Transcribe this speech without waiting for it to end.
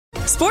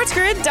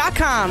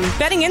SportsGrid.com.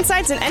 Betting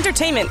insights and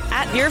entertainment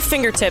at your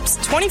fingertips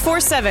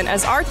 24/7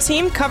 as our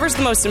team covers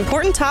the most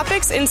important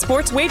topics in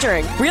sports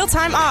wagering.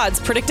 Real-time odds,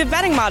 predictive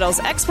betting models,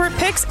 expert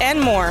picks, and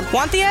more.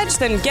 Want the edge?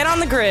 Then get on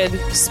the grid.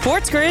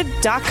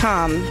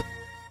 SportsGrid.com.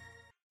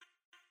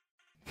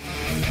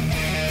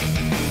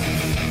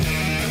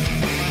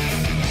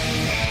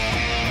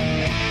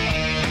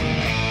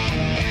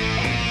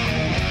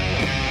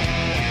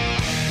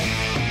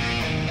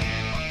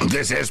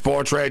 This is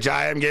Sports Rage.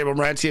 I am Gabe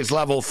Morency. It's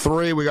level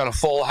 3. We got a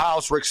full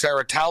house. Rick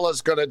Saratella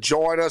is going to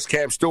join us.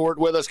 Cam Stewart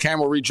with us. Cam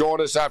will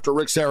rejoin us after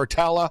Rick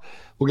Saratella.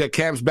 We'll get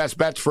Cam's best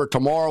bets for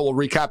tomorrow. We'll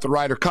recap the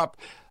Ryder Cup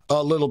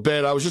a little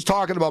bit. I was just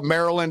talking about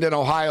Maryland and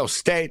Ohio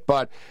State,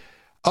 but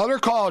other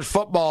college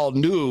football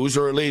news,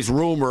 or at least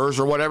rumors,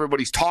 or what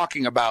everybody's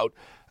talking about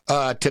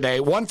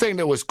today. One thing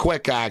that was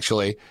quick,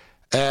 actually,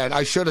 and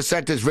I should have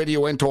sent this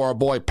video in to our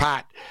boy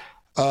Pat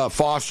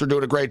Foster,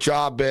 doing a great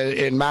job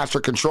in Master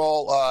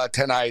Control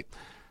tonight.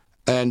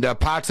 And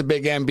Pat's a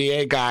big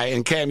NBA guy.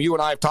 And Cam, you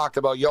and I have talked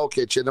about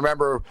Jokic. And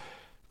remember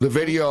the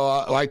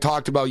video I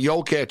talked about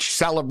Jokic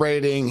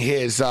celebrating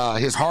his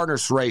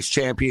harness race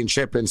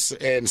championship in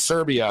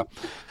Serbia.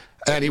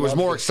 And he was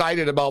more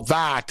excited about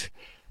that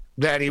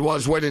than he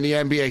was winning the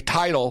NBA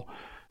title.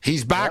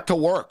 He's back to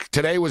work.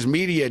 Today was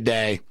media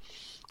day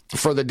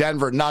for the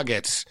Denver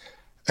Nuggets.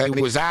 And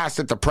he was asked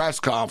at the press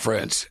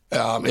conference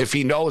if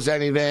he knows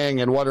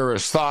anything and what are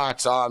his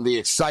thoughts on the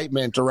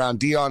excitement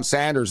around Deion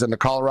Sanders and the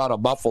Colorado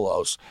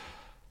Buffaloes.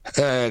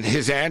 And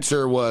his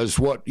answer was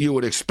what you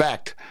would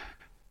expect.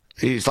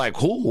 He's like,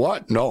 who?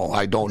 What? No,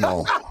 I don't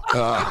know.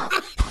 I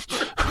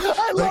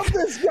love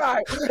this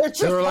guy.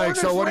 They were like,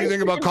 so what do you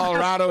think about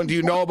Colorado, and do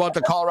you know about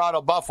the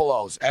Colorado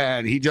Buffaloes?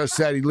 And he just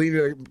said, he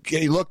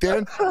looked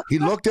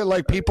at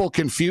like people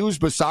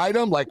confused beside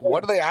him, like,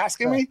 what are they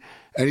asking me?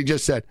 And he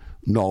just said,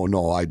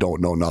 no, I don't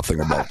know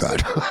nothing about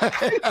that.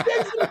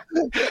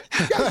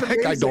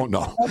 I don't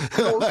know. That's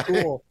so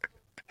cool.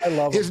 I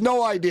love it. He has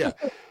no idea.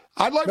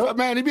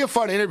 Man, it'd be a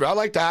fun interview. I'd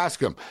like to ask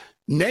him,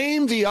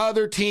 name the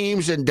other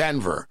teams in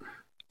Denver,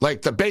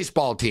 like the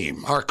baseball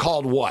team, are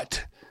called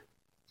what?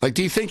 Like,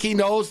 do you think he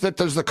knows that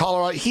there's the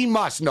Colorado? He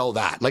must know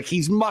that. Like,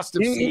 he must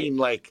have seen,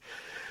 like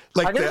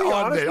on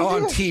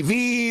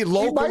TV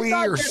locally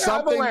or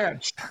something.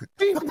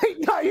 He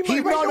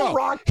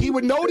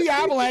would know the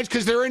Avalanche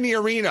because they're in the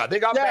arena. They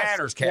got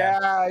banners, Cam.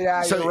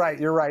 Yeah, so,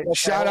 you're right. Okay,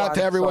 shout out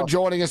to everyone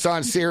joining us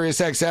on Sirius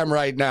XM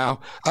right now.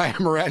 I am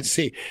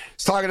Morency.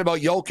 He's talking about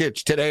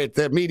Jokic today at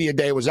the media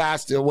day. Was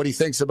asked what he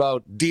thinks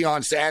about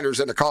Deion Sanders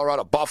and the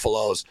Colorado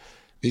Buffaloes.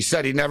 He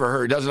said he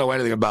doesn't know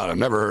anything about him,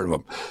 never heard of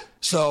him.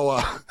 So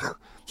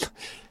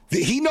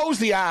he knows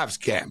the Avs,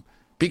 Cam.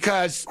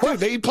 Because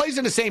he plays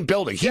in the same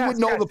building. He would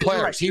know the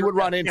players. Right. He would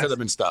run into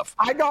them and stuff.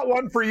 I got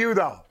one for you,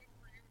 though.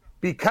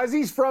 Because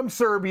he's from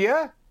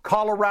Serbia,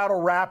 Colorado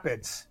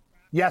Rapids,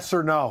 yes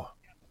or no?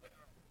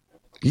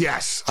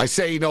 Yes. I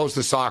say he knows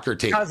the soccer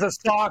team. Because of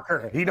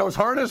soccer. He knows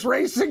harness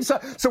racing.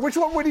 So which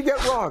one would he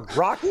get wrong?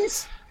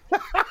 Rockies?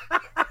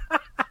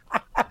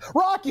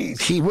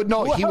 Rockies. He would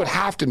know. Well, he would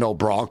have to know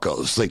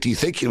Broncos. Like, do you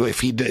think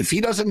if he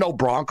doesn't know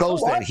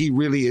Broncos, then he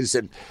really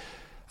isn't?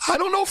 I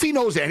don't know if he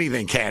knows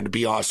anything, to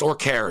be honest, or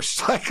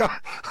cares. Like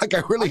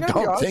I really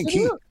don't think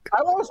he. I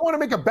always want to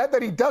make a bet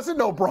that he doesn't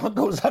know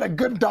Broncos at a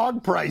good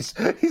dog price.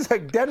 He's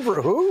like,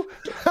 Denver, who?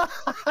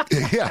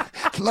 Yeah,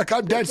 like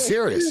I'm dead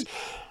serious.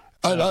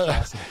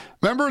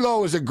 Remember, though,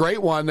 it was a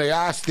great one. They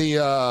asked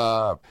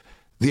the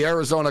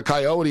Arizona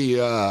Coyote,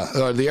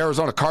 the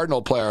Arizona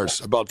Cardinal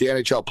players about the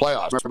NHL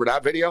playoffs. Remember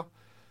that video?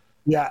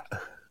 Yeah.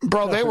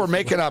 Bro, they were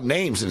making up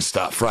names and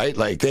stuff, right?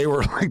 Like, they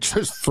were like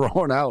just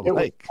throwing out. They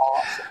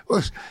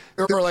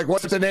were like,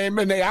 what's the name?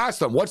 And they asked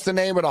them, what's the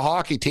name of the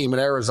hockey team in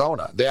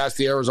Arizona? They asked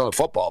the Arizona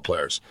football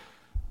players.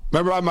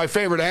 Remember, my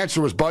favorite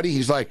answer was Buddy.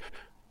 He's like,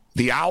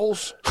 the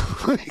Owls?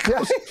 It's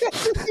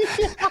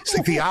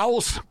like, the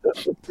Owls?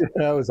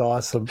 That was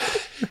awesome.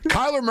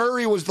 Kyler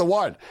Murray was the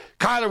one.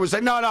 Kyler was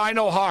like, no, I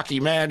know hockey,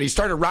 man. He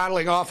started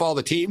rattling off all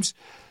the teams.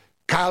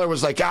 Kyler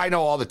was like, I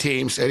know all the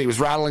teams, and he was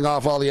rattling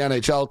off all the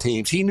NHL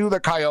teams. He knew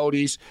the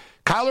Coyotes.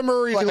 Kyler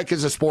Murray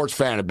is a sports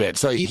fan a bit,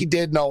 so he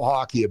did know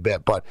hockey a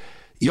bit. But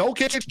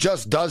Jokic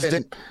just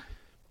doesn't.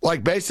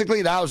 Like,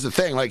 basically, that was the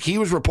thing. Like, he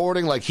was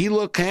reporting, like, he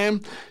looked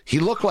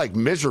like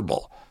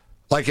miserable.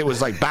 Like, it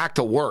was like back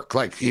to work.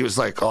 Like, he was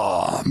like,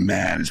 oh,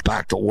 man, it's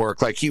back to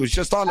work. Like, he was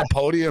just on the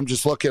podium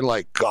just looking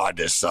like, God,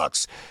 this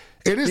sucks.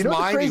 In his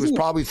mind, he was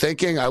probably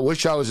thinking, I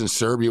wish I was in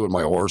Serbia with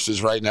my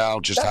horses right now,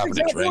 just having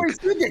a drink.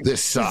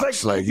 This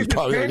sucks. Like he's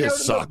probably like,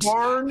 this sucks.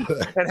 Barn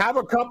and have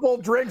a couple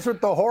drinks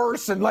with the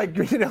horse and, like,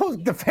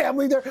 the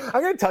family there.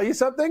 I'm going to tell you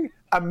something.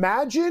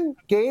 Imagine,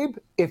 Gabe,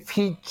 if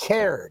he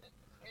cared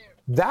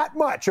that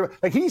much.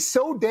 Like, he's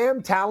so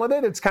damn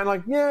talented. It's kind of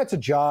like, yeah, it's a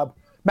job.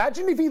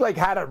 Imagine if he, like,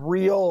 had a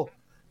real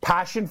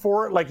passion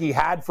for it like he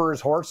had for his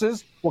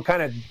horses. What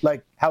kind of,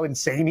 like, how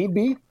insane he'd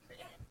be.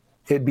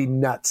 It'd be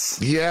nuts.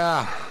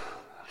 Yeah.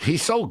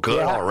 He's so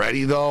good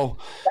already, though.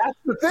 That's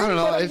the thing. I don't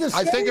know.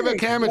 I think of it,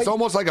 Cam, it's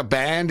almost like a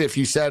band if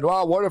you said,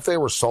 well, what if they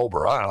were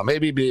sober? I don't know.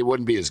 Maybe it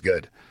wouldn't be as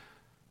good.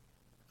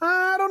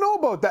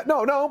 about that.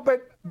 No,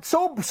 but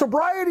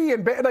sobriety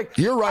and like.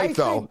 You're right,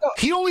 though.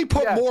 He only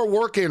put more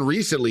work in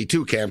recently,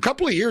 too, Cam. A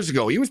couple of years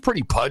ago, he was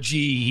pretty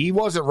pudgy. He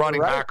wasn't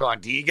running back on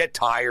D. He get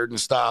tired and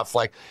stuff.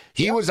 Like,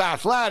 he was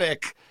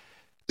athletic.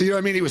 You know what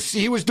I mean?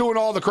 He was doing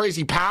all the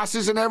crazy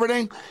passes and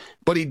everything,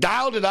 but he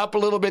dialed it up a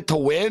little bit to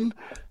win.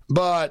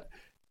 But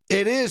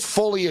it is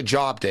fully a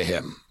job to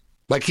him.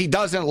 Like, he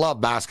doesn't love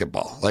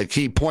basketball. Like,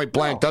 he point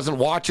blank doesn't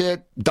watch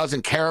it,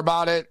 doesn't care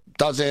about it,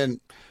 doesn't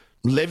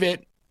live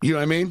it. You know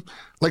what I mean?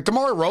 Like,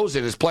 DeMar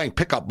DeRozan is playing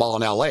pickup ball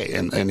in L.A.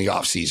 in the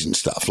offseason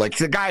stuff. Like,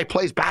 the guy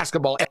plays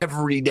basketball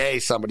every day,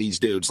 some of these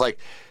dudes. Like,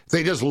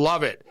 they just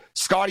love it.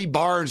 Scotty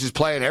Barnes is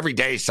playing every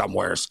day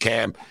somewhere,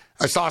 Cam.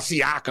 I saw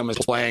Siakam is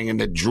playing in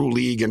the Drew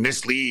League and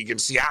this league, and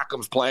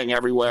Siakam's playing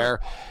everywhere.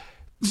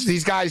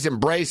 These guys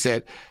embrace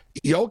it.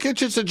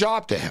 Jokic, it's a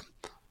job to him.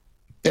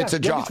 It's a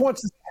job. He just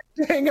wants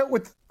to hang out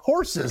with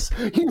horses.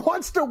 He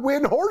wants to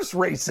win horse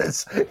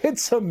races.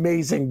 It's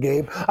amazing,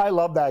 Gabe. I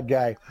love that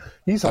guy.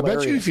 He's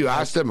hilarious. I bet you if you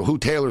asked him who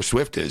Taylor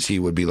Swift is, he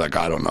would be like,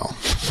 I don't know.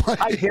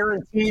 I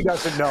guarantee he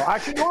doesn't know.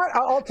 Actually, you know what?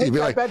 I'll take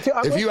that bet too.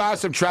 If you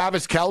asked him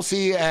Travis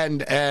Kelce,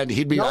 and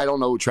he'd be, I don't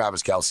know who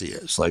Travis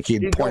Kelce is. Like,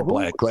 he'd point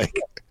blank. Like,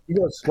 he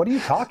goes, what are you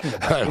talking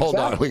about? All right, hold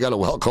on. We got to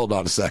hold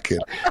on a second.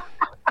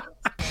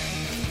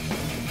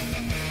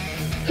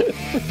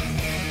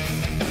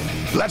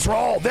 Let's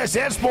roll. This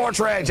is Sports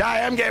Rage. I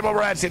am Gabe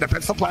Morency. The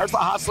Pittsburgh players, the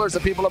hustlers,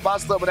 the people of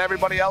Bustle, and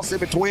everybody else in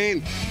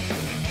between.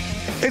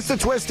 It's the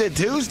Twisted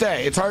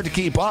Tuesday. It's hard to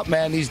keep up,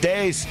 man. These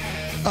days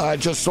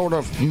just sort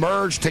of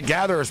merge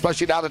together,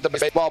 especially now that the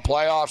baseball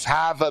playoffs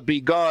have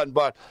begun.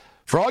 But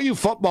for all you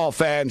football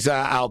fans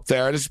out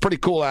there, this is pretty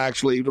cool,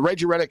 actually. The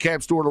Reggie Reddick,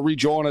 Cam Stewart will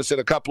rejoin us in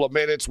a couple of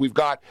minutes. We've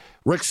got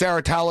Rick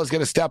Saratella is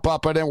going to step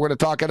up, and then we're going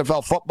to talk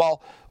NFL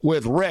football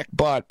with Rick.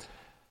 But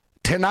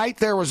tonight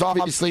there was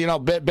obviously,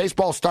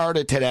 baseball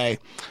started today.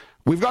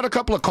 We've got a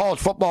couple of college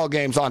football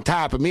games on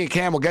tap, and me and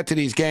Cam will get to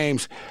these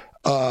games.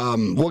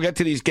 We'll get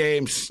to these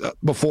games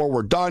before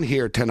we're done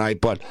here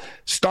tonight. But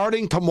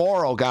starting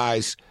tomorrow,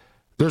 guys,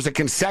 there's a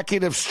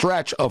consecutive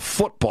stretch of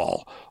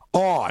football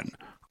on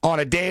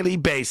a daily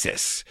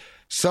basis.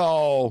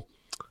 So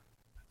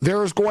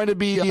there's going to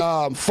be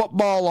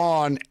football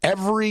on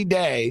every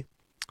day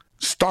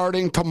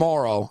starting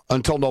tomorrow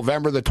until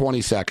November the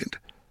 22nd.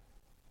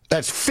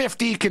 That's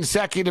 50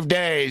 consecutive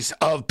days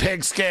of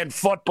pigskin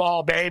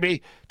football,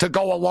 baby, to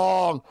go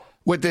along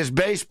with this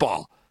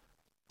baseball.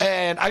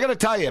 And I got to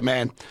tell you,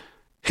 man,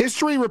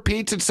 history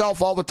repeats itself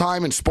all the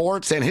time in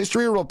sports, and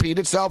history will repeat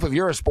itself if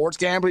you're a sports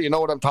gambler. You know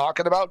what I'm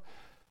talking about?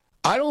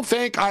 I don't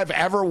think I've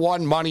ever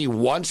won money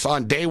once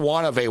on day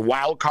one of a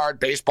wild card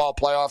baseball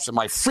playoffs in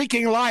my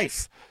freaking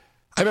life.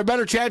 I have a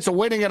better chance of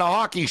winning in a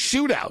hockey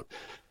shootout.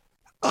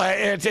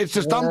 It's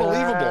just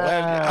unbelievable,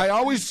 and I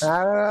always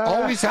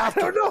have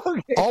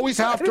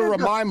to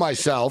remind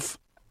myself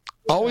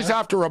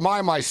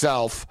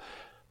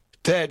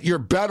that you're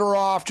better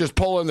off just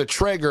pulling the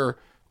trigger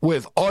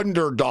with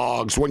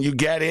underdogs when you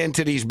get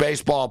into these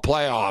baseball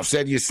playoffs,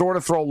 and you sort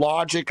of throw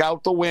logic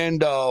out the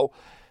window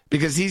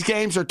because these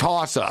games are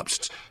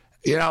toss-ups.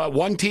 You know,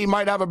 one team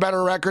might have a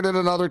better record than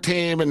another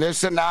team, and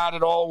this and that,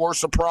 and all, we're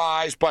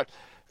surprised, but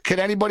can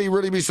anybody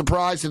really be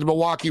surprised that the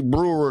Milwaukee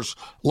Brewers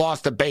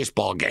lost a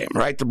baseball game,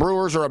 right? The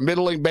Brewers are a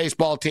middling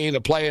baseball team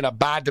that play in a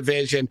bad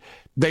division.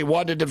 They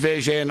won the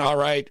division, all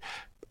right.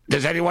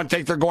 Does anyone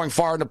think they're going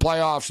far in the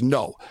playoffs?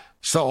 No.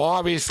 So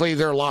obviously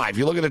they're live.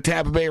 You look at the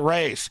Tampa Bay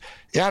Rays.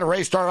 Yeah, the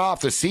Rays started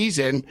off the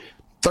season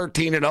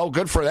 13-0.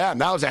 Good for them.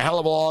 That was a hell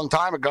of a long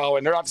time ago,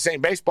 and they're not the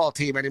same baseball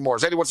team anymore.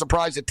 Is anyone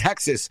surprised that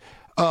Texas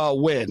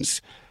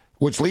wins?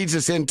 Which leads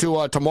us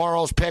into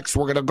tomorrow's picks.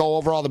 We're going to go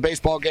over all the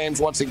baseball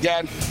games once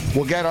again.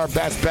 We'll get our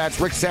best bets.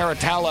 Rick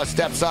Saratella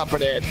steps up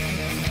in it.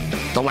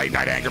 The late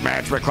night anger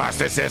management class.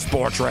 This is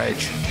Sports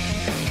Rage.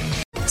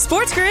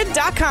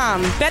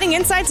 SportsGrid.com. Betting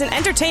insights and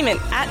entertainment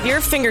at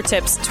your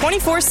fingertips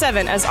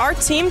 24/7 as our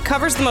team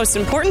covers the most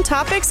important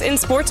topics in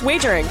sports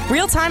wagering.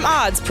 Real-time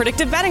odds,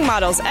 predictive betting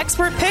models,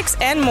 expert picks,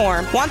 and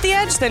more. Want the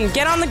edge? Then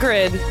get on the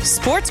grid.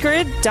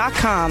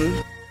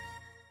 SportsGrid.com.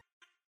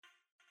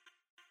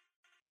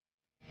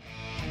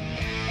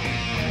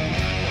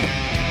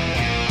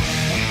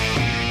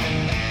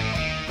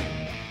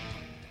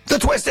 The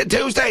Twisted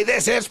Tuesday.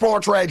 This is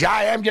Sports Rage.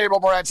 I am Gabe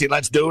Morency.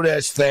 Let's do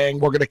this thing.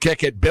 We're going to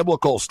kick it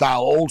biblical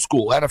style, old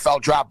school.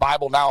 NFL Draft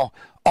Bible now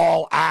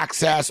all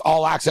access,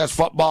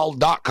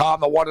 allaccessfootball.com.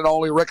 The one and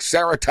only Rick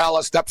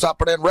Saratella steps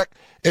up and in. Rick,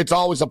 it's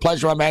always a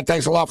pleasure, my man.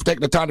 Thanks a lot for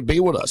taking the time to be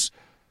with us.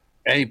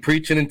 Hey,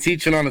 preaching and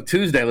teaching on a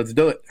Tuesday. Let's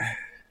do it.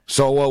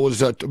 So it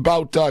was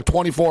about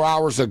 24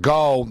 hours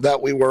ago that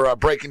we were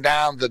breaking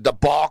down the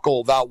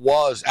debacle that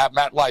was at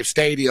MetLife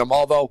Stadium,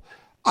 although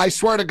I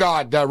swear to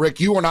God, Rick,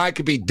 you and I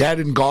could be dead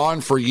and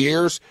gone for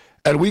years,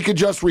 and we could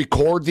just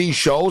record these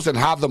shows and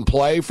have them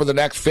play for the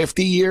next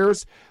 50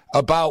 years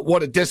about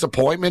what a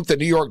disappointment the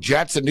New York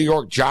Jets and New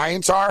York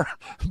Giants are.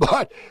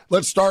 But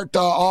let's start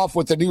off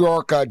with the New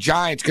York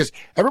Giants, because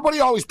everybody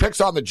always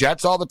picks on the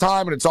Jets all the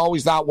time, and it's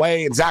always that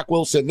way, and Zach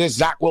Wilson this,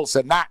 Zach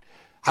Wilson that.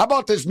 How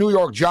about this New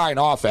York Giant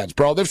offense,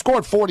 bro? They've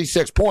scored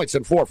 46 points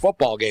in 4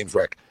 football games,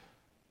 Rick.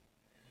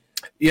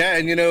 Yeah,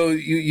 and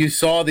you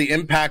saw the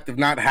impact of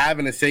not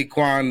having a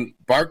Saquon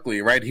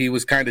Barkley, right? He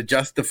was kind of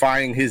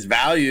justifying his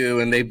value,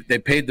 and they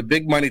paid the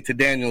big money to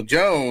Daniel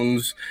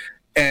Jones,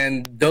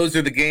 and those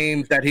are the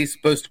games that he's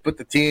supposed to put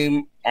the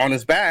team on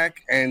his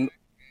back and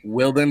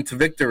will them to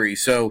victory.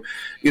 So,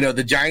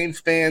 the Giants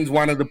fans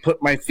wanted to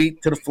put my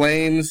feet to the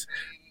flames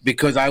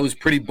because I was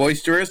pretty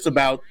boisterous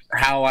about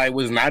how I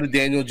was not a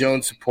Daniel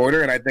Jones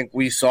supporter, and I think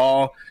we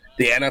saw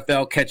the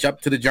NFL catch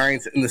up to the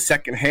Giants in the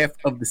second half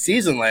of the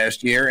season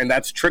last year, and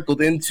that's trickled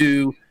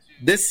into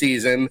this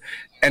season.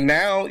 And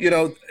now,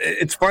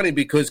 it's funny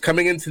because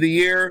coming into the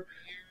year,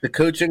 the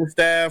coaching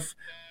staff,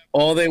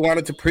 all they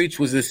wanted to preach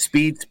was this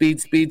speed.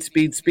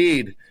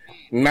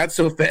 Not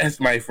so fast,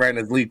 my friend,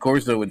 as Lee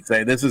Corso would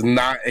say. This is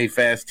not a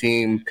fast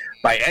team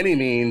by any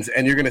means,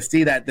 and you're going to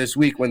see that this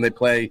week when they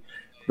play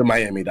the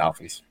Miami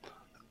Dolphins.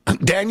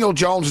 Daniel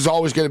Jones is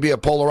always going to be a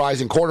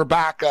polarizing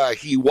quarterback.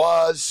 He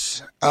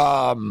was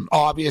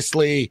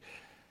obviously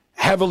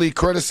heavily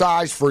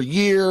criticized for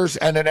years,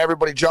 and then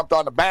everybody jumped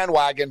on the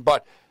bandwagon.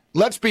 But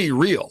let's be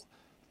real.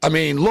 I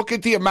mean, look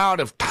at the amount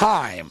of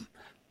time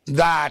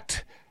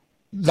that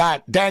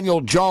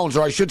Daniel Jones,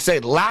 or I should say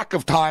lack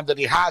of time that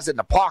he has in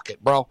the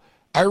pocket, bro.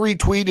 I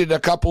retweeted a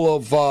couple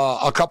of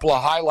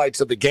highlights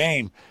of the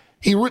game.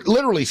 He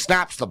literally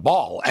snaps the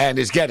ball and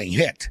is getting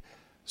hit.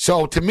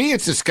 So to me,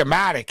 it's a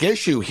schematic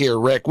issue here,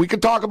 Rick. We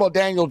could talk about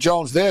Daniel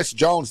Jones this,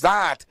 Jones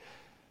that,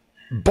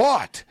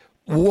 but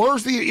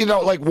where's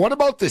what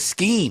about the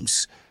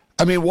schemes?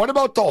 I mean, what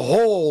about the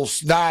holes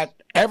that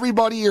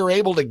everybody are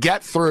able to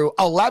get through?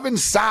 11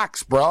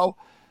 sacks, bro.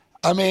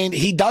 I mean,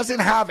 he doesn't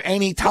have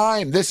any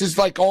time. This is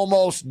like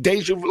almost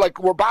deja vu.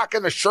 Like we're back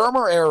in the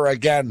Shermer era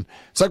again.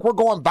 It's like we're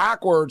going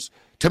backwards.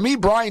 To me,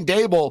 Brian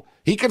Daboll,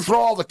 he can throw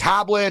all the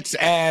tablets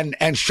and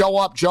show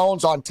up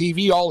Jones on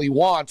TV all he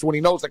wants when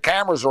he knows the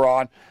cameras are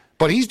on,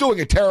 but he's doing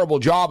a terrible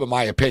job, in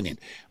my opinion.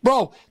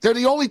 Bro, they're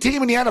the only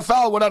team in the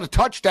NFL without a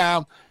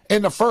touchdown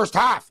in the first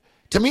half.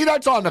 To me,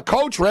 that's on the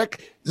coach,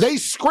 Rick. They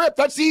script.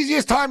 That's the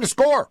easiest time to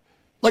score.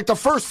 Like the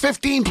first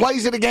 15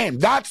 plays of the game.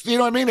 That's,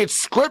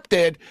 it's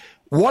scripted.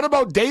 What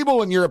about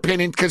Daboll, in your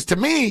opinion? Because to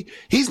me,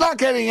 he's not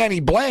getting any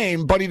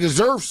blame, but he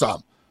deserves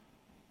some.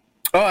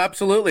 Oh,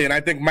 absolutely. And I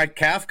think Mike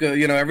Kafka,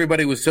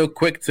 everybody was so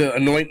quick to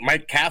anoint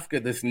Mike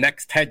Kafka this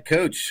next head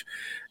coach.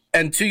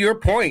 And to your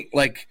point,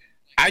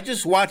 I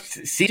just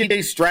watched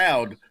C.J.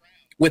 Stroud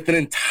with an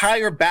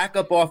entire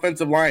backup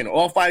offensive line.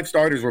 All 5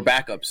 starters were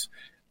backups.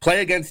 Play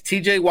against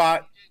T.J.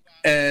 Watt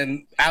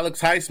and Alex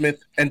Highsmith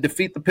and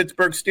defeat the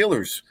Pittsburgh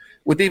Steelers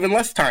with even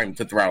less time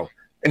to throw.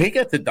 And he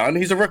gets it done.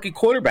 He's a rookie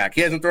quarterback.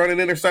 He hasn't thrown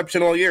an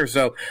interception all year.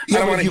 So I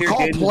don't want to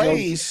hear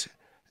plays.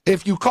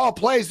 If you call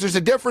plays, there's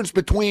a difference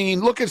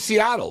between, look at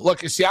Seattle. Look,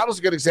 Seattle's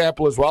a good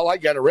example as well. I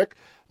get it, Rick.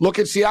 Look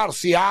at Seattle.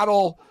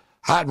 Seattle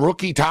had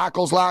rookie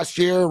tackles last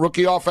year,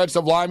 rookie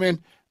offensive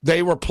linemen.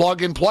 They were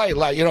plug and play.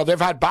 They've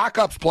had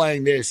backups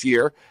playing this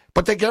year,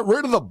 but they get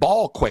rid of the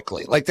ball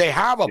quickly. They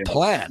have a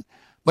plan.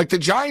 The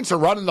Giants are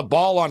running the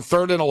ball on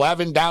 3rd and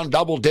 11 down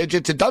double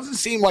digits. It doesn't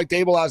seem like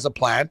Daboll has a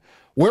plan.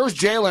 Where's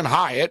Jalen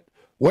Hyatt?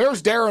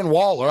 Where's Darren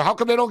Waller? How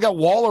come they don't get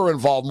Waller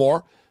involved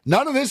more?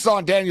 None of this is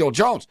on Daniel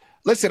Jones.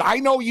 Listen, I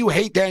know you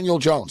hate Daniel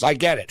Jones. I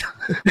get it.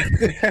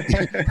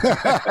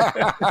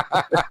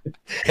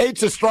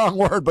 Hate's a strong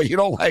word, but you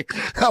don't like,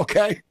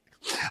 okay?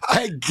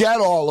 I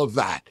get all of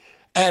that.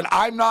 And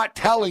I'm not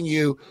telling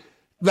you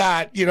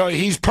that,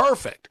 he's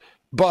perfect.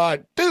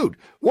 But, dude,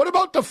 what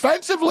about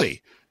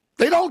defensively?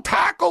 They don't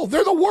tackle.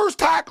 They're the worst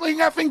tackling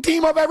effing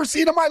team I've ever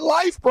seen in my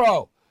life,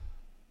 bro.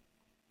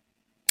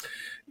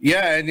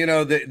 Yeah, and,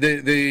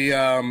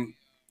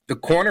 the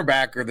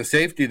cornerback or the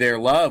safety there,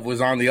 Love, was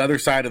on the other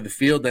side of the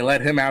field. They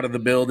let him out of the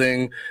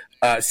building.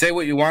 Say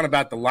what you want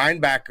about the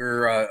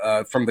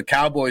linebacker from the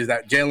Cowboys,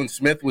 that Jalen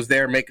Smith was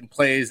there making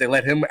plays. They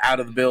let him out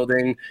of the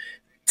building.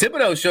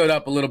 Thibodeau showed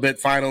up a little bit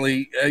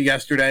finally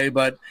yesterday,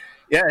 but,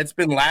 yeah, it's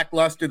been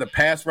lackluster. The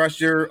pass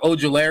rusher,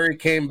 Ojulari,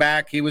 came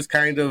back. He was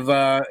kind of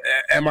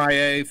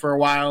MIA for a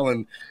while,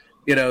 and,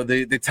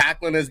 the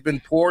tackling has been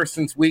poor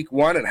since week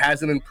 1. It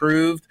hasn't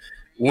improved.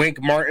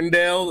 Wink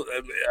Martindale,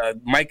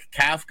 Mike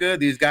Kafka,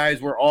 these guys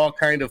were all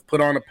kind of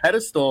put on a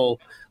pedestal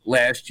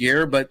last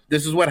year, but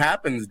this is what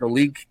happens. The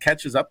league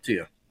catches up to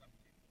you.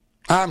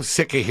 I'm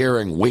sick of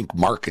hearing Wink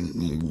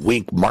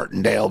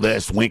Martindale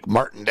this, Wink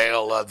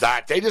Martindale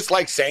that. They just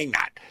like saying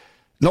that.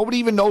 Nobody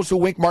even knows who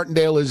Wink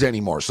Martindale is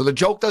anymore, so the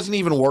joke doesn't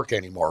even work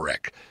anymore,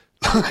 Rick.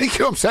 You know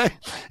what I'm saying?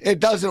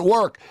 It doesn't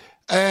work.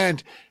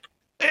 And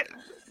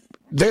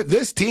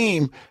this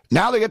team,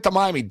 now they get the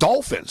Miami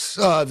Dolphins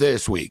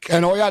this week.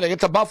 And, they get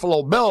the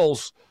Buffalo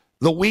Bills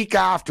the week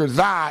after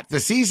that. The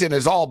season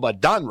is all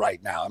but done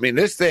right now. I mean,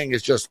 this thing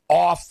is just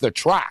off the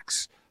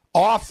tracks.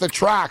 Off the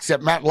tracks at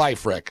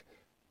MetLife, Rick.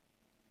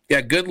 Yeah,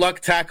 good luck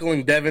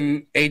tackling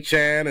Devin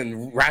Achane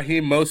and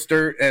Raheem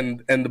Mostert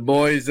and the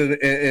boys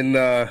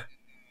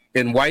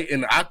in white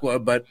and aqua.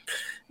 But,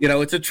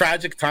 it's a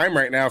tragic time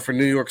right now for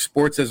New York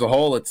sports as a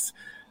whole.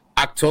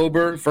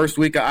 first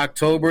week of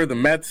October, the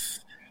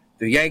Mets,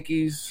 the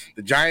Yankees,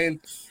 the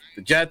Giants,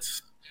 the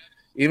Jets,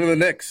 even the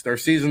Knicks, their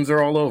seasons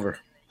are all over.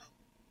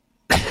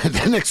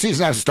 The Knicks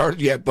season hasn't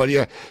started yet, but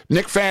yeah,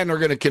 Knicks fans are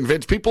going to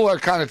convince people are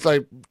kind of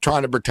like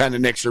trying to pretend the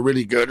Knicks are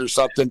really good or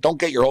something. Don't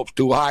get your hopes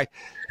too high.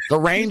 The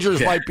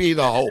Rangers might be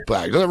the hope.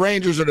 The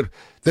Rangers are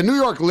the New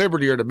York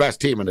Liberty are the best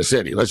team in the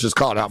city. Let's just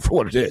call it out for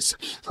what it is.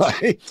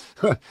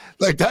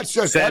 Like that's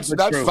just that's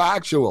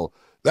factual.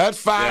 That's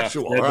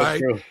factual,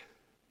 right?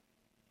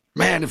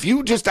 Man, if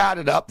you just add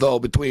it up though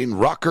between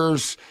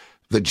Rutgers,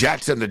 the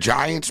Jets, and the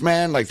Giants,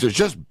 man, like there's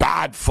just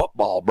bad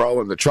football,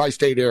 bro, in the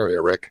tri-state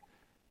area, Rick.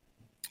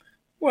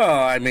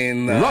 Well, I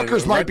mean,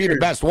 Rutgers might be the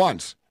best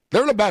ones.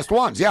 They're the best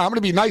ones. Yeah, I'm going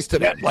to be nice to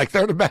them. Like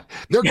they're the best.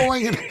 They're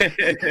going in.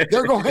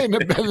 They're going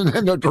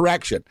in the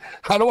direction.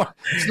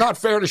 It's not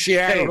fair to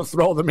Shiano to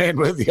throw them in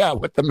with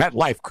the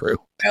MetLife crew.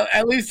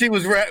 At least he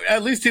was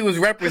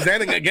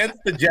representing against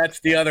the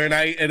Jets the other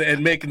night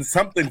and making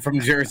something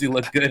from Jersey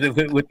look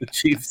good with the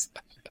Chiefs.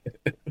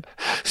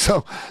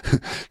 So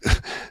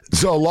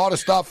a lot of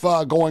stuff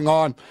going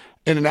on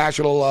in the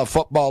National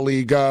Football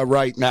League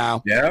right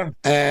now. Yeah,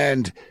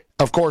 and.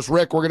 Of course,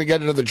 Rick, we're going to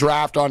get into the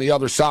draft on the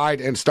other side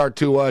and start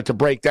to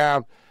break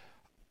down.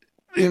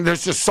 And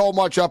there's just so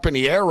much up in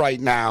the air right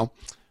now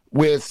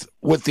with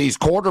these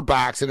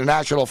quarterbacks in the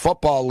National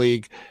Football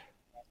League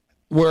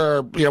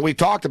where, we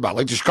talked about,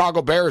 like the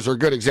Chicago Bears are a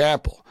good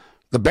example.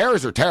 The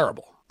Bears are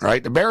terrible,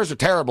 right? The Bears are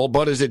terrible,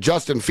 but is it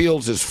Justin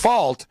Fields'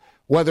 fault,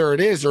 whether it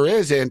is or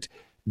isn't?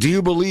 Do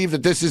you believe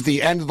that this is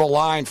the end of the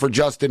line for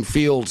Justin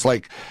Fields?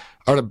 Like,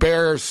 are the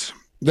Bears...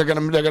 They're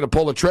gonna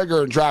pull the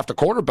trigger and draft a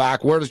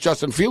quarterback. Where does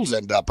Justin Fields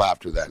end up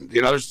after then?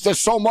 There's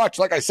so much.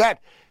 Like I said,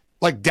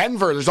 like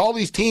Denver, there's all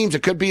these teams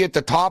that could be at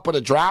the top of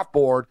the draft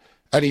board,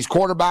 and these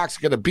quarterbacks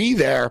are going to be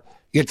there.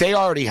 Yet they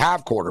already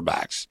have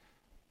quarterbacks.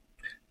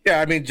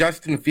 Yeah, I mean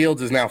Justin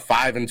Fields is now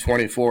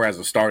 5-24 as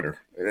a starter.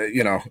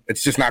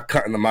 It's just not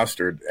cutting the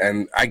mustard.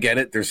 And I get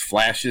it. There's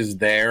flashes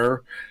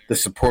there. The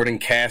supporting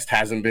cast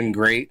hasn't been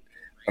great.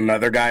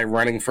 Another guy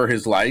running for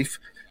his life.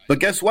 But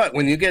guess what?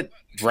 When you get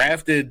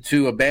drafted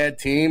to a bad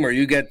team or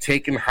you get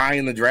taken high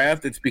in the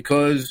draft, it's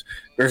because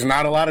there's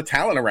not a lot of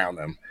talent around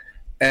them.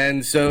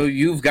 And so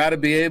you've got to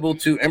be able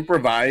to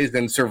improvise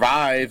and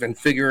survive and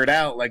figure it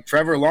out. Like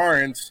Trevor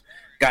Lawrence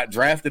got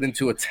drafted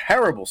into a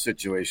terrible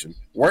situation,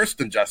 worse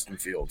than Justin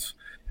Fields.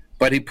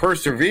 But he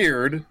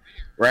persevered,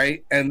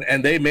 right? And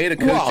they made a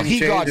coaching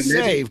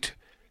change.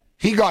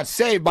 He got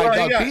saved by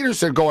Doug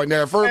Peterson going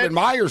there. If Urban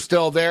Meyer's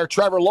still there,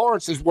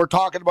 we're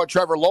talking about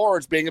Trevor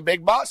Lawrence being a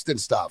big bust and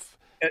stuff.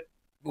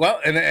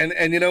 Well,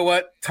 and you know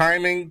what?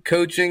 Timing,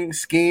 coaching,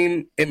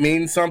 scheme, it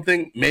means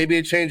something. Maybe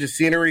a change of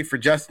scenery for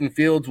Justin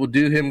Fields will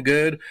do him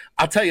good.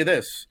 I'll tell you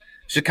this.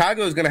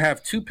 Chicago is going to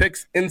have 2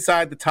 picks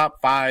inside the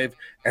top 5,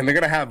 and they're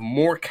going to have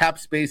more cap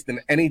space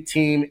than any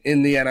team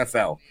in the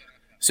NFL.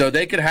 So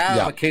they could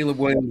have a Caleb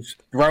Williams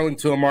throwing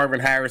to a Marvin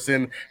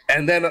Harrison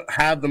and then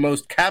have the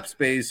most cap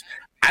space.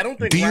 I don't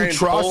think. Do you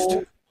trust?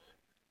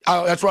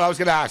 That's what I was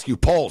going to ask you.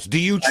 Poles. Do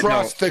you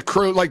trust the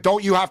crew? Like,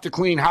 don't you have to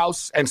clean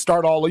house and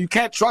start all? You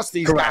can't trust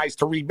these guys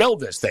to rebuild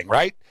this thing,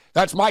 right?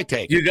 That's my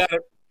take. You got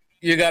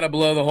to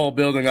blow the whole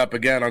building up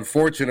again.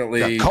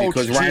 Unfortunately, coach,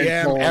 because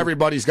GM, Poles,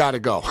 everybody's got to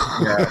go.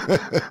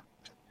 Yeah.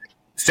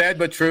 Sad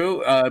but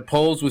true.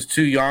 Poles was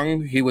too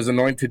young. He was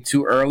anointed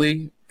too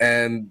early,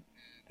 and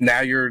now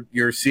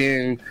you're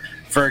seeing,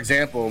 for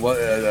example,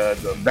 a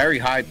very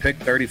high pick,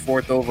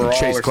 34th overall,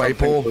 Chase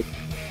Claypool.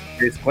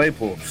 Chase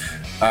Claypool.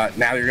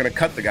 Now you're going to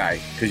cut the guy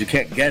because you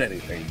can't get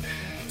anything.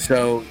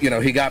 So,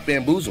 he got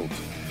bamboozled.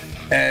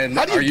 And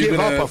how do you give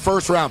up a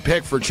first-round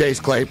pick for Chase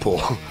Claypool?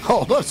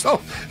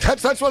 So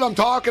that's what I'm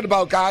talking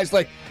about, guys.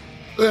 Like,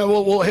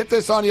 we'll hit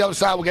this on the other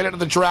side. We'll get into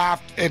the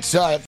draft. It's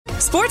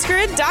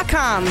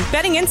SportsGrid.com.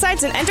 Betting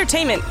insights and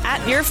entertainment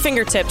at your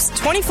fingertips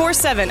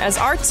 24/7 as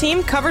our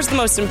team covers the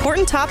most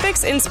important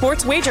topics in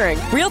sports wagering.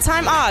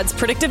 Real-time odds,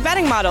 predictive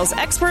betting models,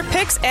 expert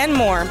picks, and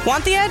more.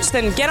 Want the edge?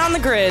 Then get on the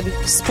grid.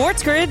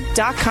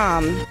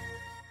 SportsGrid.com.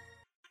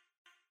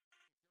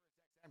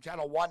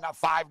 Channel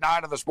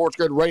 159 of the Sports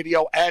Grid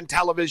radio and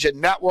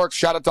television networks.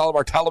 Shout out to all of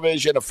our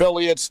television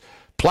affiliates,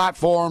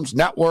 platforms,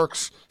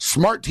 networks,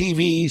 smart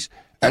TVs,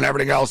 and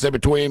everything else in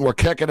between. We're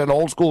kicking it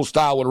old school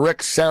style with Rick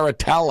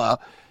Saratella.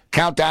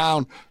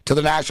 Countdown to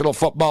the National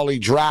Football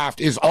League draft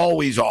is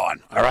always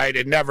on. All right.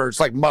 It's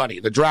like money.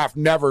 The draft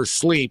never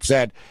sleeps.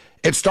 And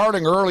it's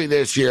starting early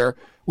this year.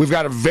 We've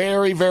got a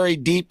very, very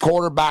deep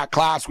quarterback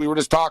class. We were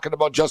just talking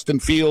about Justin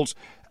Fields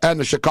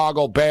and the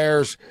Chicago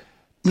Bears.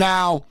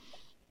 Now,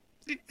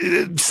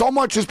 so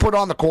much is put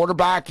on the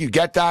quarterback. You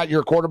get that.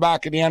 You're a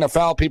quarterback in the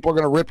NFL. People are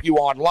going to rip you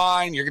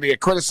online. You're going to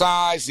get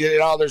criticized.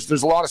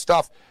 There's a lot of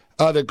stuff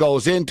that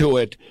goes into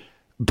it.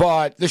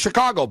 But the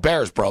Chicago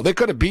Bears, bro, they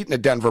could have beaten the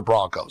Denver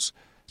Broncos.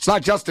 It's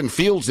not Justin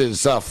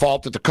Fields'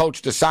 fault that the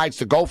coach decides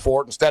to go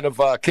for it instead of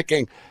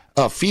kicking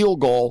a field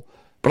goal.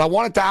 But I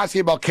wanted to ask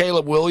you about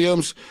Caleb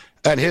Williams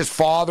and his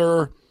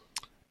father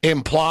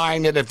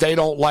implying that if they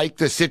don't like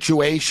the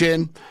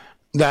situation,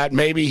 that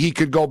maybe he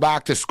could go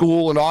back to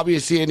school. And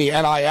obviously in the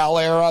NIL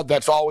era,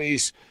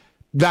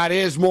 that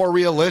is more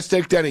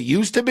realistic than it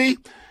used to be.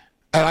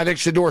 And I think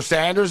Shedeur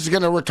Sanders is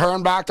going to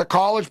return back to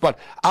college, but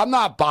I'm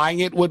not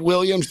buying it with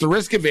Williams. The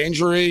risk of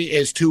injury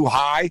is too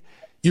high.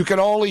 You can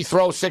only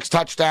throw 6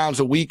 touchdowns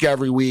a week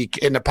every week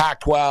in the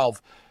Pac-12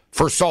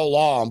 for so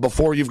long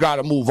before you've got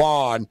to move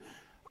on,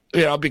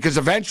 because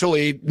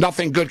eventually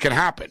nothing good can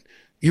happen.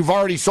 You've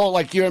already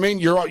sold, you know what I mean?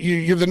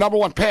 You're the number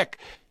one pick.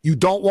 You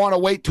don't want to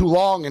wait too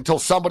long until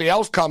somebody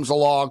else comes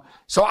along.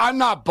 So I'm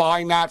not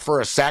buying that for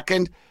a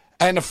second.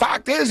 And the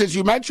fact is, as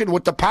you mentioned,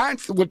 with the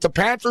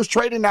Panthers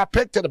trading that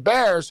pick to the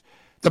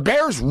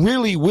Bears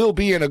really will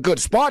be in a good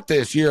spot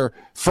this year.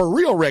 For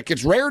real, Rick,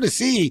 it's rare to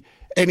see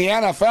in the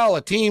NFL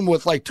a team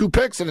with 2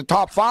 picks in the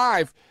top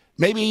 5,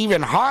 maybe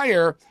even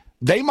higher.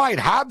 They might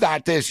have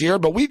that this year,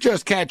 but we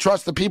just can't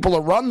trust the people who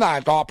run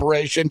that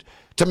operation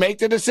to make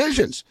the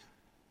decisions.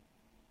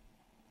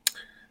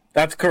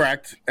 That's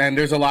correct, and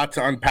there's a lot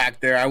to unpack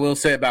there. I will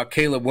say about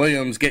Caleb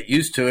Williams, get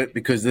used to it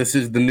because this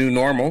is the new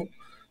normal.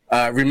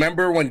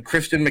 Remember when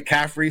Christian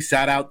McCaffrey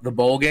sat out the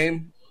bowl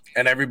game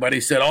and everybody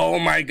said, "Oh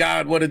my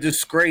God, what a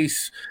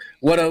disgrace!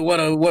 What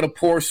a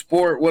poor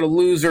sport! What a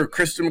loser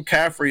Christian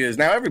McCaffrey is."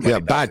 Now everybody,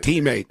 bad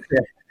teammate.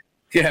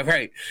 Yeah,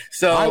 right.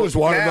 So I was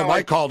one of them.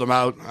 I called him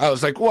out. I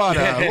was like, "What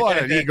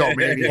an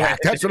egomaniac!"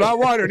 That's what I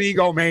want, an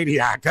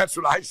egomaniac. That's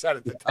what I said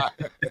at the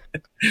time.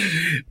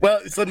 Well,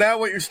 so now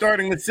what you're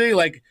starting to see,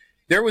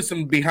 there was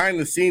some behind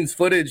the scenes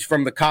footage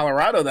from the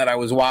Colorado that I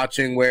was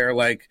watching where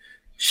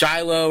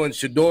Shiloh and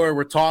Shedeur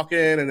were talking,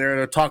 and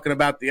they're talking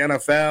about the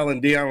NFL,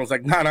 and Deion was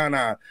like,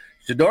 no.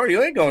 Shedeur,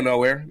 you ain't going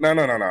nowhere.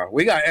 No.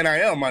 We got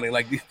NIL money.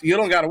 You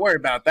don't got to worry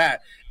about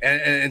that.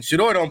 And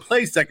Shedeur don't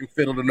play second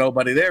fiddle to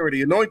nobody. They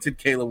already anointed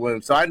Caleb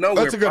Williams, so I know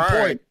that's a good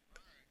point.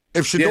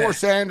 If Shedeur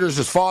Sanders,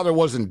 his father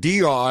wasn't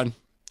Deion,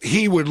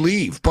 he would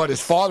leave, but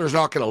his father's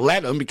not going to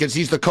let him because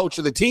he's the coach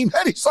of the team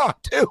that he's on,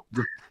 too.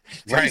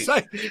 Right.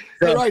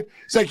 Right.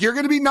 It's you're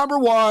going to be number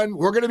one.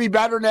 We're going to be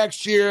better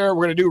next year.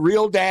 We're going to do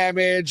real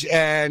damage.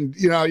 And,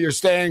 you're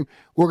saying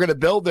we're going to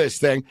build this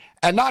thing.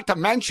 And not to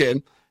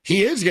mention,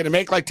 he is going to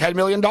make $10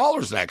 million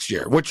next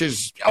year, which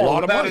is a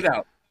lot of money.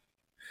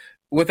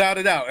 Without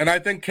a doubt. And I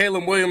think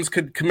Caleb Williams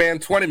could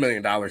command $20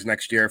 million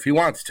next year if he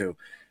wants to.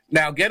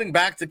 Now, getting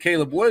back to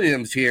Caleb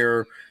Williams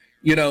here,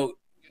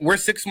 we're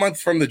 6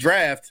 months from the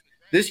draft.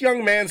 This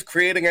young man's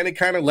creating any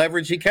kind of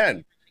leverage he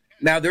can.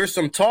 Now, there's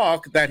some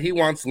talk that he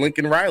wants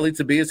Lincoln Riley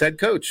to be his head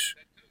coach.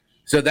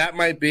 So that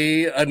might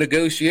be a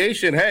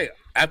negotiation. Hey,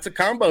 that's a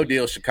combo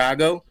deal,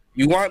 Chicago.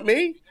 You want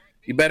me?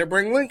 You better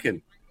bring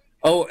Lincoln.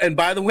 Oh, and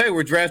by the way,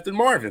 we're drafting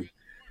Marvin.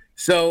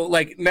 So,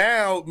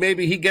 now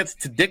maybe he gets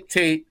to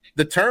dictate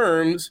the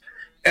terms.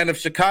 And if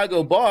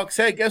Chicago balks,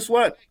 hey, guess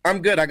what?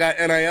 I'm good. I got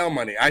NIL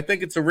money. I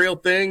think it's a real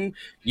thing.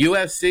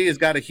 USC has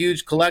got a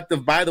huge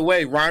collective. By the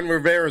way, Ron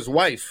Rivera's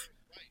wife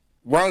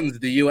runs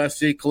the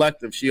USC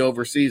collective. She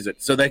oversees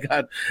it. So they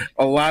got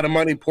a lot of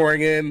money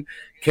pouring in.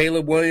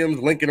 Caleb Williams,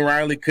 Lincoln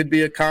Riley could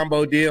be a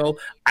combo deal.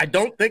 I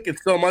don't think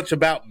it's so much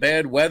about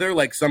bad weather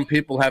like some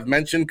people have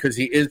mentioned because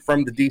he is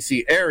from the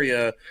D.C.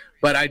 area.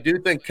 But I do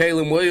think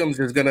Caleb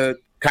Williams is going to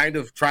kind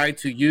of try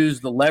to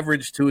use the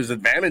leverage to his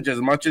advantage as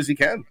much as he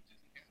can.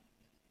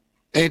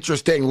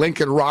 Interesting.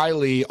 Lincoln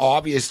Riley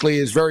obviously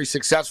is very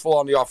successful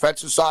on the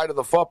offensive side of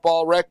the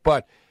football, Rick,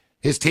 but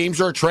his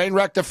teams are a train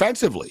wreck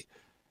defensively.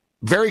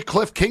 Very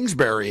Cliff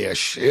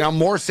Kingsbury-ish,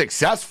 more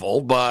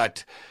successful,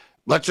 but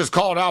let's just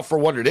call it out for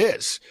what it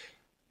is.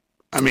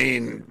 I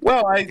mean,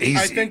 well, I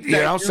think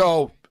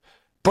that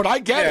but I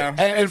get it.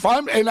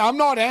 And I'm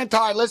not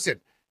listen,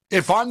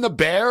 if I'm the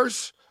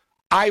Bears,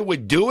 I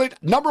would do it.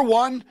 Number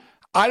one,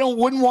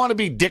 wouldn't want to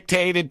be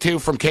dictated to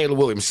from Caleb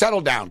Williams.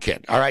 Settle down,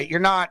 kid. All right. You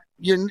know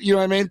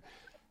what I mean?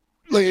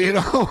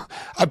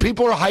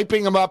 People are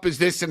hyping him up as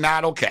this and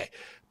that. Okay.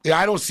 Yeah,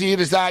 I don't see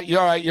it as that.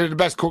 You're the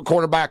best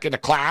quarterback in the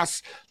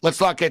class. Let's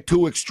not get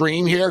too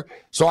extreme here.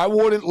 So I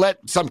wouldn't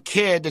let some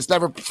kid that's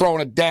never thrown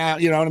it down,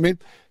 you know what I mean,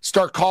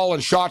 start calling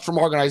shots from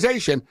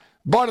organization.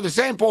 But at the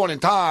same point in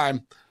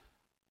time,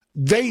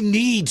 they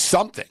need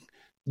something.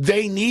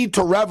 They need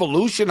to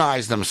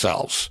revolutionize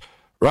themselves,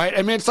 right?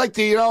 I mean, it's like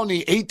the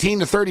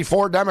 18 to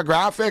 34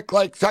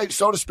 demographic,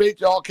 so to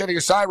speak. All kidding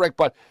aside, Rick,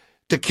 but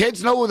the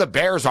kids know who the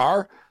Bears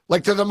are.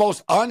 They're the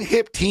most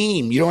unhip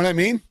team. You know what I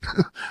mean?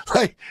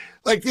 You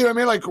know what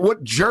I mean?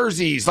 What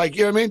jerseys, you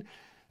know what I mean?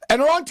 And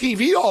they're on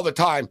TV all the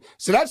time.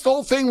 So that's the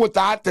whole thing with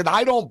that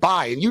I don't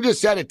buy. And you just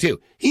said it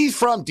too. He's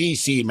from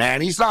D.C.,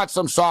 man. He's not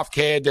some soft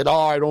kid that,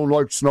 I don't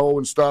like snow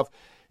and stuff.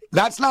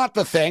 That's not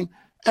the thing.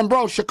 And,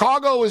 bro,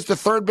 Chicago is the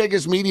 3rd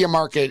biggest media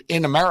market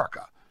in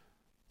America.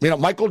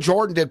 Michael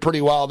Jordan did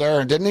pretty well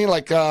there, didn't he?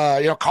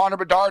 Connor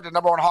Bedard, the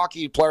number 1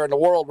 hockey player in the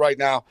world right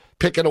now,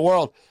 pick in the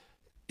world.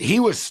 He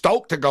was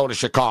stoked to go to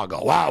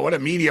Chicago. Wow, what a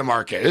media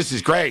market. This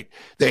is great.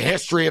 The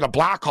history of the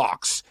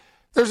Blackhawks.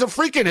 There's a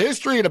freaking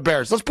history of the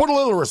Bears. Let's put a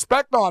little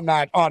respect on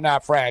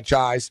that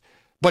franchise.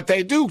 But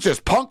they do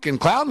just punk and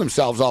clown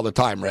themselves all the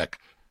time, Rick.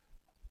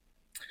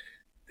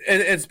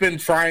 It's been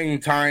trying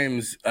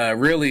times,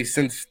 really,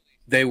 since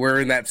they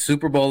were in that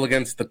Super Bowl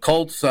against the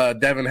Colts.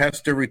 Devin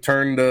Hester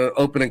returned the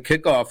opening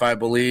kickoff, I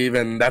believe,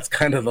 and that's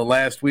kind of the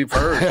last we've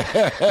heard.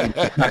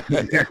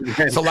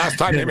 It's the last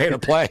time they made a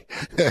play.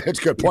 It's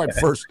a good point.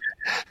 First,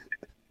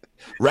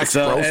 Rex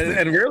Grossman.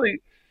 And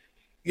really,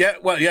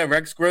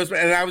 Rex Grossman.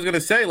 And I was going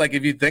to say, like,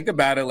 if you think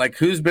about it, like,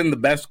 who's been the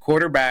best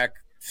quarterback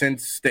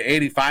since the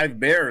 85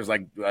 Bears?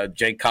 Like,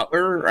 Jay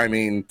Cutler? I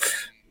mean,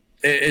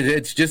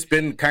 it's just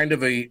been kind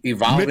of a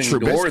evolving Mitch door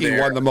Trubisky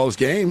there. won the most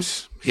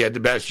games. He had the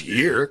best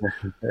year.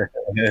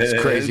 As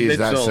crazy as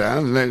that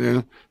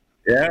sounds.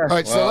 Yeah. All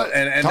right, so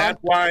and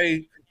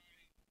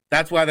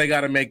that's why they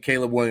got to make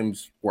Caleb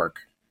Williams work.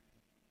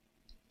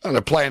 And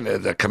they're playing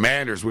the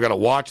Commanders. We got to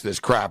watch this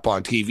crap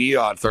on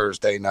TV on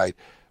Thursday night.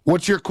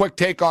 What's your quick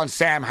take on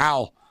Sam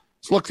Howell?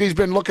 He's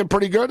been looking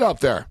pretty good up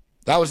there.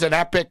 That was an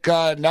epic,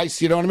 nice,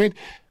 you know what I mean?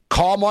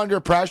 Calm under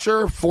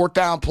pressure, fourth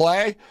down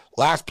play,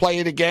 last play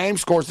of the game,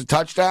 scores the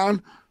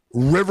touchdown.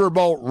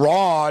 Riverboat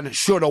Ron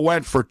should have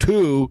went for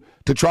 2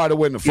 to try to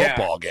win the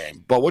football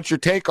game. But what's your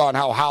take on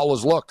how Howell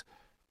has looked?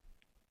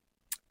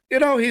 You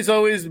know, he's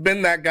always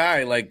been that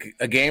guy, like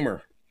a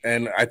gamer.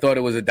 And I thought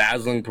it was a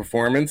dazzling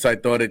performance. I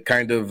thought it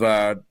kind of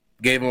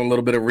gave him a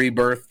little bit of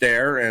rebirth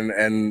there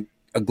and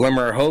a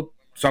glimmer of hope,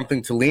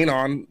 something to lean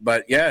on.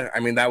 But, yeah, I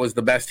mean, that was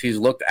the best he's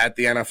looked at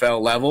the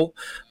NFL level.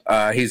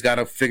 He's got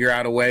to figure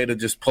out a way to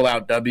just pull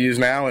out W's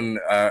now. And,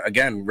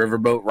 again,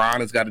 Riverboat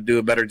Ron has got to do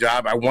a better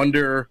job. I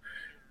wonder,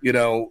 you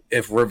know,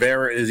 if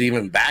Rivera is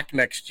even back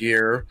next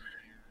year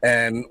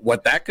and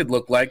what that could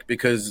look like,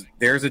 because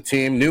there's a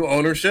team, new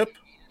ownership,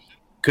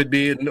 could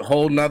be a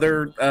whole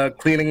nother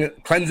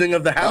cleansing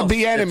of the house.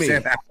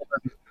 Bieniemy.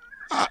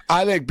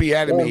 I think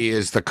Bieniemy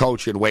is the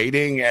coach in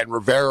waiting, and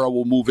Rivera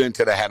will move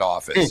into the head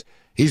office.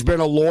 He's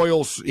been a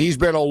loyal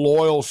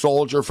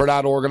soldier for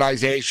that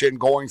organization,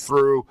 going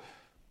through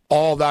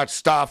all that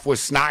stuff with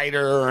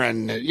Snyder,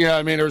 and you know,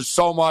 I mean, there's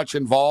so much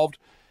involved.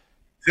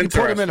 You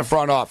put him in the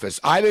front office.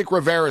 I think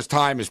Rivera's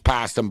time has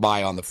passed him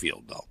by on the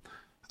field, though.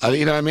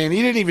 You know what I mean?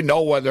 He didn't even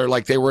know whether,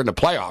 like, they were in the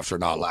playoffs or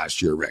not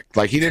last year, Rick.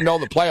 Like, he didn't know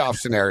the playoff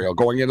scenario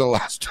going into the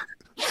last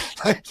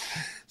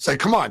It's like,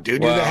 come on,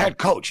 dude. You're the head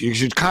coach. You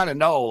should kind of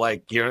know,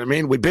 like, you know what I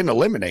mean? We've been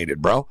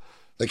eliminated, bro.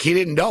 Like, he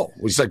didn't know.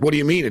 He's like, what do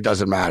you mean it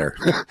doesn't matter?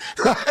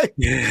 Like,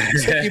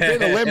 you've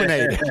been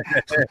eliminated.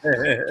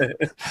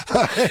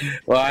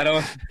 Well, I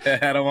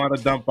don't want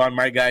to dump on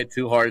my guy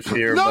too harsh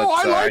here. No,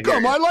 but,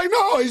 I like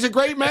him. He's a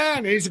great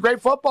man. He's a great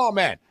football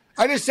man.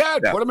 I just said,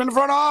 put him in the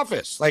front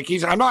office. Like,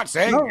 I'm not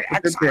saying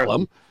exile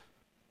him.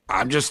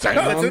 I'm just saying.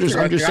 I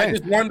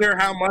just wonder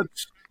how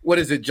much, what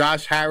is it,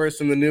 Josh Harris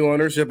and the new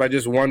ownership? I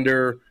just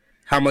wonder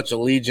how much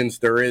allegiance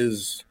there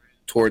is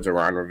towards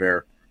Ron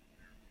Rivera.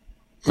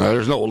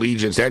 There's no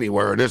allegiance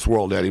anywhere in this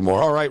world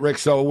anymore. All right, Rick,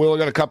 so we've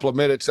got a couple of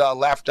minutes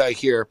left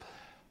here.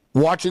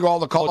 Watching all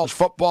the college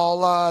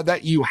football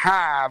that you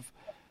have,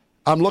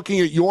 I'm looking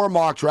at your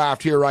mock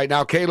draft here right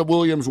now. Caleb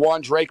Williams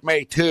 1, Drake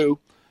May 2,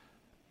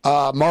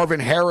 Marvin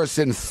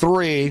Harrison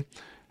 3,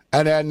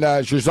 and then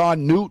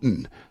Jazon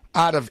Newton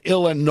out of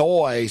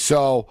Illinois.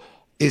 So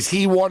is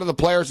he one of the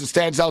players that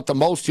stands out the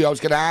most to you? I was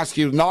going to ask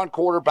you,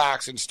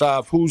 non-quarterbacks and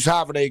stuff, who's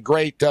having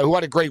who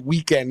had a great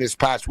weekend this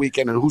past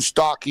weekend and whose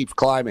stock keeps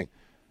climbing?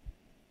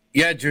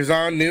 Yeah,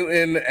 Jazon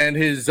Newton and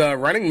his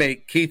running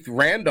mate, Keith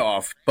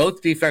Randolph,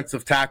 both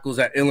defensive tackles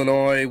at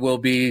Illinois, will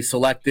be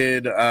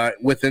selected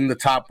within the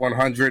top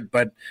 100.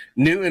 But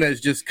Newton has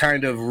just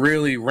kind of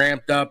really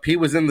ramped up. He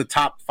was in the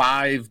top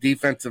 5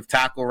 defensive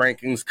tackle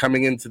rankings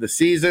coming into the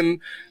season.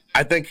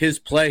 I think his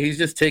play, he's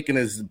just taken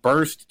his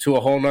burst to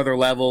a whole nother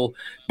level,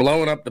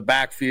 blowing up the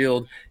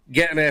backfield,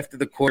 getting after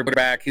the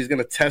quarterback. He's going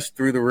to test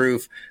through the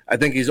roof. I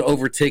think he's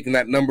overtaken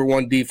that number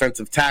 1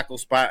 defensive tackle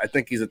spot. I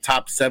think he's a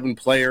top 7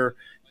 player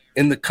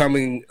in the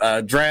coming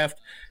draft.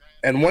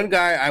 And one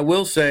guy I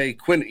will say,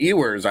 Quinn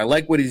Ewers, I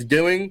like what he's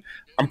doing.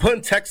 I'm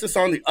putting Texas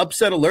on the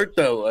upset alert,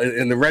 though,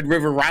 in the Red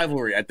River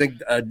rivalry. I think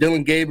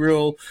Dylan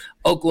Gabriel,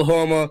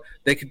 Oklahoma,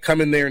 they could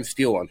come in there and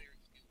steal one.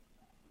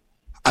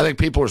 I think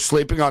people are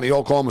sleeping on the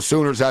Oklahoma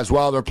Sooners as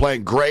well. They're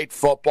playing great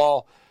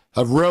football,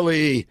 have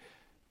really,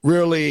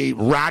 really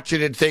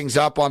ratcheted things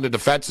up on the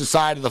defensive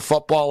side of the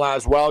football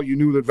as well. You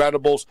knew that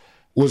Venables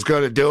was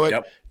going to do it.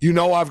 Yep. You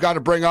know I've got to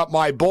bring up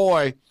my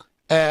boy.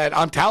 And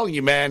I'm telling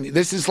you, man,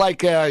 this is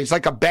like he's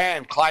like a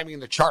band climbing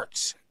the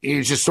charts.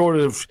 He's just sort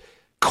of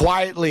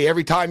quietly,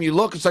 every time you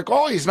look, it's like,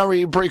 oh, he's never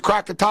even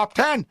cracked the top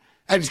 10.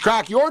 And he's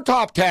cracked your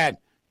top 10,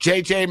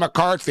 J.J.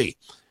 McCarthy.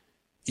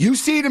 You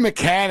see the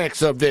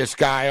mechanics of this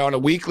guy on a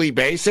weekly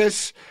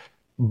basis.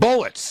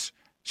 Bullets,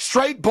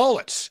 straight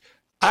bullets.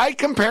 I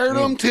compared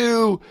him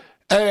to,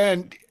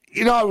 and,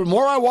 you know, the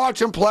more I watch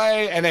him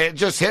play, and it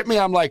just hit me,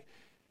 I'm like,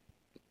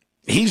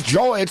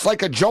 it's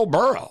like a Joe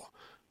Burrow.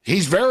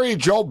 He's very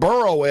Joe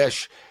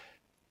Burrow-ish.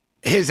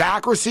 His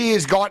accuracy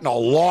has gotten a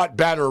lot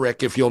better,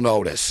 Rick, if you'll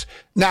notice.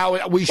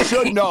 Now, we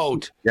should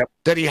note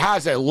that he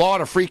has a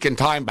lot of freaking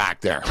time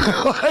back there.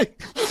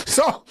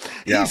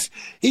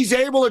 He's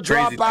able to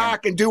drop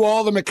back and do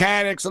all the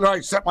mechanics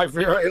and set my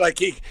fear.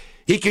 Like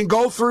He can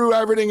go through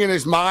everything in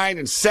his mind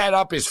and set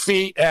up his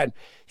feet, and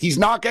he's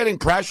not getting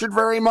pressured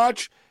very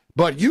much.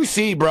 But you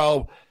see,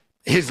 bro,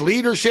 his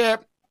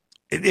leadership,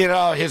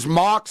 his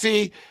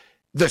moxie,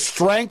 the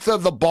strength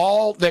of the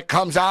ball that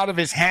comes out of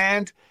his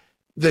hand,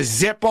 the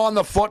zip on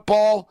the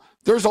football.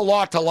 There's a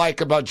lot to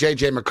like about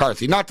J.J.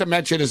 McCarthy, not to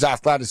mention his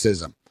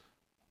athleticism.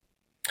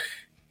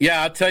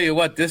 Yeah, I'll tell you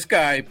what, this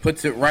guy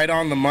puts it right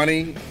on the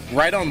money,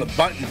 right on the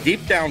button,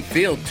 deep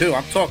downfield, too.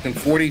 I'm talking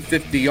 40,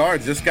 50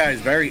 yards. This guy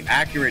is very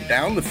accurate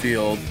down the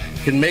field,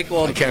 can make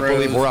all the throws. I can't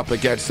believe we're up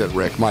against it,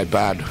 Rick. My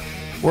bad.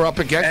 We're up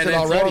against it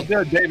already. And it's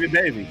all good,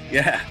 baby.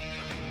 Yeah.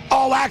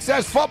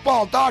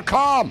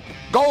 AllAccessFootball.com.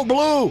 Go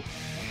Blue.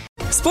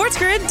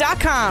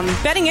 SportsGrid.com.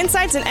 Betting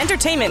insights and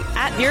entertainment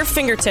at your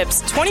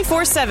fingertips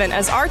 24/7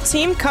 as our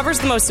team covers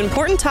the most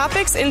important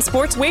topics in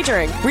sports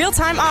wagering.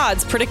 Real-time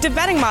odds, predictive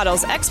betting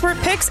models, expert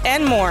picks,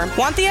 and more.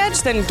 Want the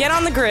edge? Then get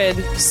on the grid.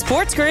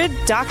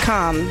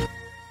 SportsGrid.com.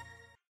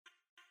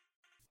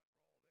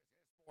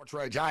 Sports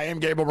Rage. I am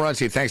Gabe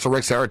Morency. Thanks to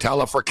Rick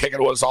Saratella for kicking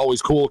it. It was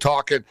always cool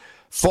talking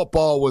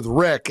football with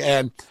Rick.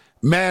 And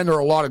man, there are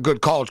a lot of good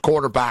college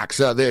quarterbacks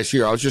this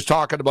year. I was just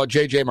talking about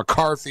J.J.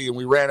 McCarthy, and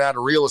we ran out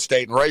of real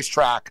estate and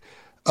racetrack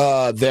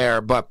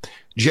there. But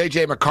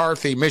J.J.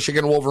 McCarthy,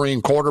 Michigan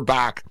Wolverine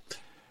quarterback.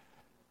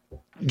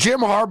 Jim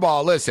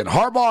Harbaugh, listen,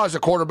 Harbaugh is a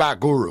quarterback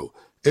guru.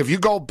 If you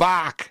go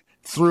back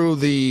through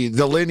the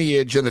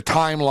lineage and the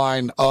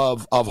timeline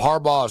of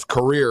Harbaugh's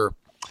career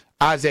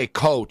as a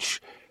coach,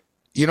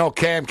 you know,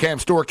 Cam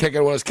Stewart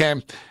kicking with us,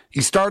 Cam,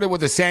 he started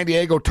with the San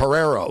Diego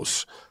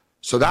Toreros.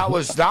 So that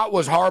was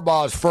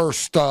Harbaugh's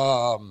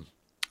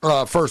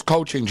first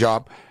coaching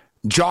job.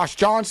 Josh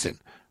Johnson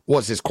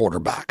was his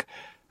quarterback.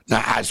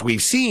 Now, as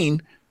we've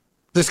seen,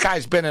 this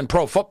guy's been in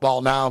pro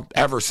football now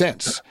ever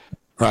since,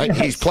 right? Yes.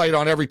 He's played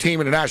on every team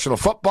in the National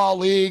Football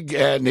League,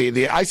 and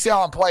I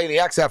saw him play in the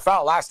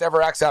XFL, last ever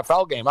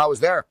XFL game. I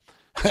was there,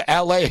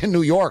 L.A. and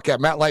New York at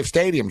MetLife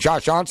Stadium.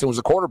 Josh Johnson was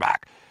a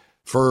quarterback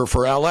for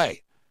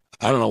L.A.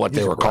 I don't know what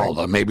they were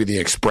called. Maybe the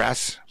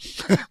Express.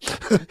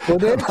 Were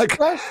they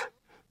Express?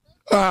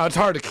 It's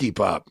hard to keep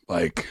up.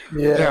 That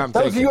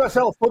was the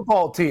USL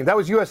football team. That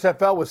was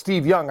USFL with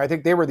Steve Young. I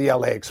think they were the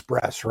LA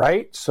Express,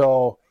 right?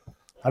 So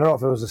I don't know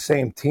if it was the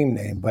same team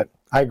name, but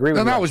I agree with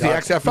you. No, that was the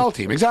XFL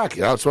team.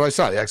 Exactly. That's what I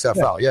saw, the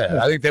XFL.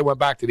 Yeah. I think they went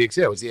back to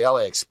it was the LA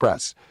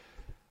Express.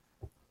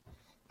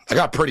 I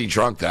got pretty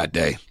drunk that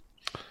day.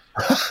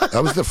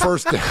 That was the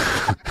first thing.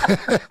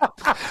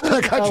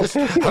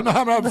 I'm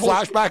having a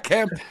flashback,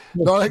 Cam.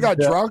 No, I got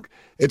drunk.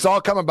 It's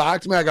all coming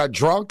back to me. I got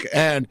drunk,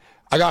 and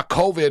I got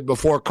COVID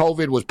before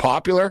COVID was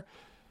popular.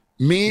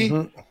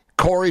 Me,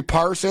 Corey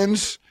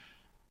Parsons,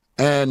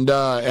 and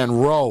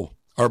Rowe,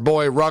 our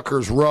boy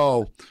Rutgers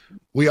Rowe,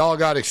 we all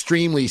got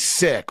extremely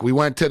sick. We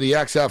went to the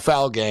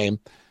XFL game,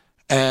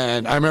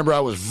 and I remember I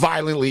was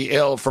violently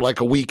ill for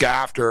like a week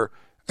after,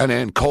 and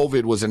then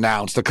COVID was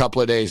announced a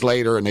couple of days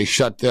later, and they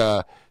shut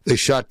the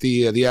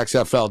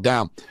XFL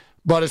down.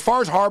 But as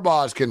far as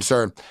Harbaugh is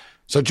concerned,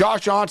 so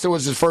Josh Johnson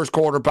was his first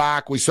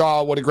quarterback. We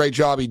saw what a great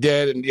job he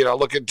did, and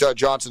look at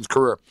Johnson's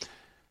career.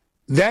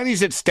 Then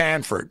he's at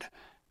Stanford.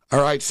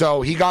 All right,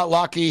 so he got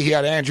lucky. He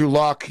had Andrew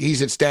Luck.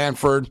 He's at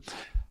Stanford.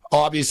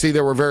 Obviously,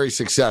 they were very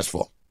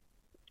successful.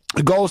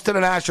 He goes to the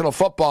National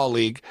Football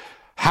League,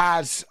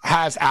 has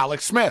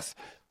Alex Smith.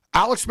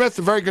 Alex Smith,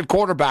 a very good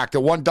quarterback that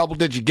won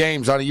double-digit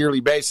games on a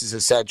yearly basis,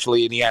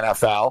 essentially, in the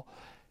NFL.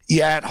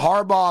 Yet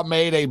Harbaugh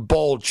made a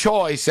bold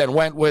choice and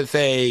went with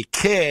a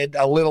kid,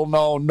 a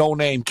little-known,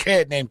 no-name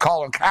kid named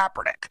Colin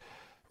Kaepernick,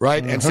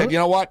 right? And said, you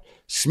know what?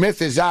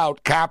 Smith is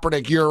out.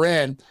 Kaepernick, you're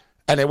in.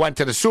 And they went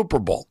to the Super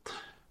Bowl.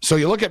 So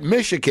you look at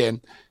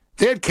Michigan,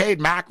 they had Cade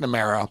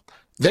McNamara.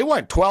 They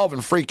went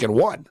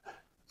 12-1.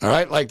 All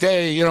right? Like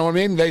they, you know what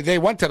I mean? They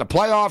went to the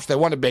playoffs. They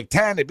won the Big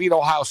Ten. They beat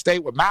Ohio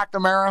State with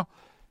McNamara.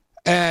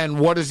 And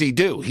what does he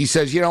do? He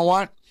says, you know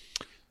what?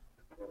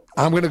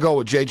 I'm going to go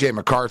with J.J.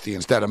 McCarthy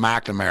instead of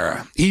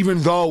McNamara.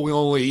 Even though we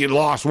only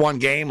lost one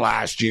game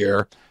last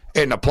year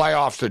in the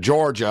playoffs to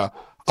Georgia,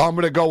 I'm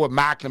going to go with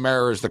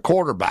McNamara as the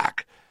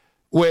quarterback,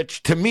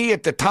 which to me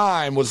at the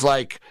time was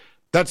like,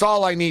 that's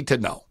all I need to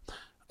know.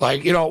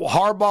 Like,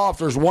 Harbaugh, if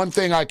there's one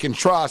thing I can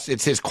trust,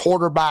 it's his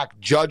quarterback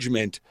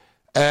judgment.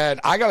 And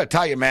I got to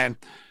tell you, man,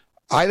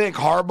 I think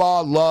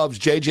Harbaugh loves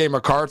J.J.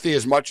 McCarthy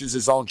as much as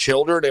his own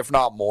children, if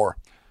not more.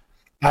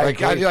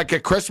 Like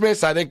at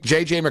Christmas, I think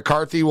J.J.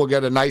 McCarthy will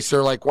get a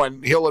nicer, like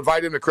when he'll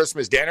invite him to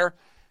Christmas dinner,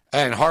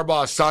 and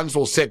Harbaugh's sons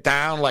will sit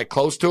down like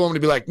close to him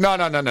and be like, no.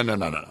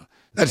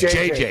 That's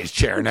JJ's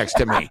chair next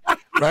to me,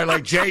 right?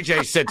 Like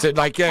JJ sits at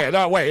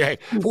hey,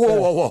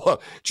 whoa.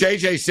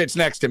 JJ sits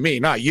next to me,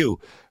 not you,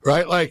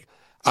 right? Like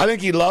I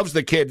think he loves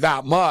the kid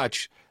that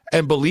much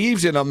and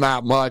believes in him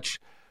that much.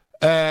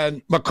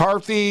 And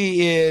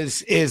McCarthy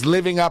is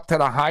living up to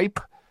the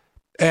hype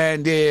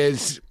and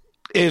is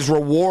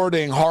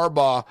rewarding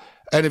Harbaugh.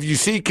 And if you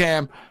see,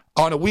 Cam,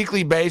 on a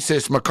weekly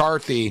basis,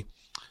 McCarthy,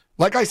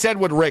 like I said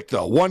with Rick,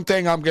 though, one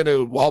thing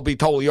I'll be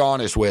totally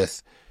honest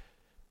with,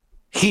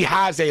 he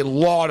has a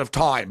lot of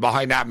time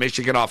behind that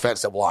Michigan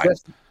offensive line.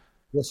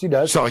 Yes, he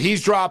does. So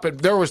he's dropping.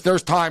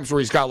 There's times where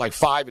he's got like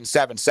 5 and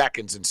 7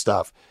 seconds and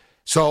stuff.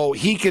 So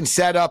he can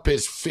set up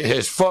his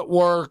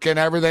footwork and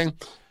everything.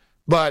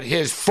 But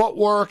his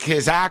footwork,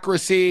 his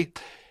accuracy,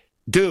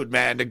 dude,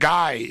 man, the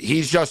guy,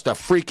 he's just a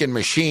freaking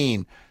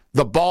machine.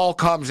 The ball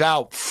comes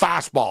out,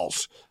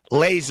 fastballs,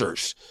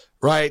 lasers,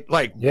 right?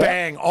 Like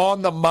bang,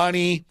 on the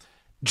money.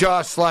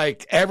 Just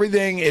like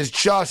everything is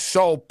just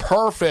so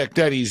perfect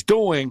that he's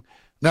doing.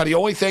 Now, the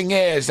only thing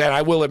is, and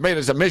I will admit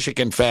as a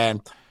Michigan fan,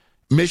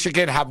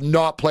 Michigan have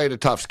not played a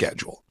tough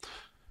schedule.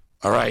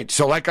 All right.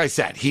 So like I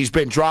said, he's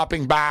been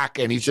dropping back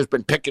and he's just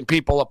been picking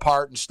people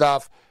apart and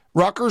stuff.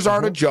 Rutgers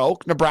aren't a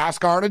joke.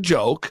 Nebraska aren't a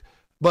joke.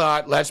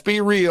 But let's be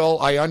real.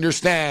 I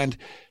understand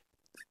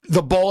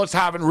the bullets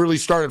haven't really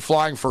started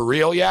flying for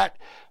real yet.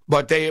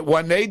 But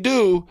when they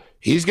do,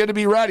 he's going to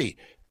be ready.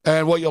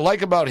 And what you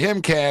like about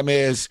him, Cam,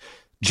 is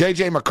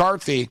J.J.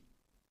 McCarthy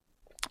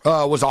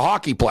was a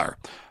hockey player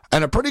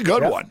and a pretty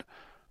good one.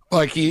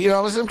 Like,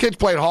 some kids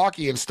played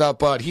hockey and stuff,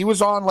 but he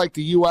was on, like,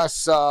 the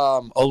U.S.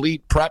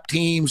 elite prep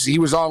teams. He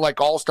was on, like,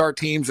 all-star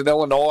teams in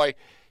Illinois.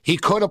 He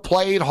could have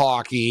played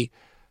hockey,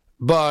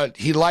 but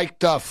he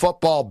liked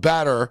football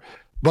better.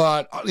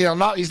 But,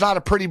 he's not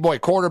a pretty boy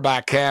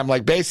quarterback, Cam.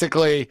 Like,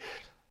 basically,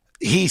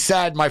 he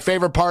said, my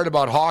favorite part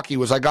about hockey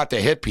was I got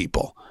to hit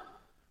people.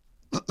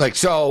 Like,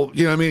 so,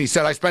 you know what I mean? He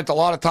said, I spent a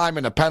lot of time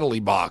in the penalty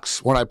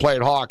box when I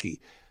played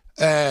hockey.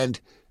 And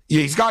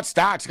he's got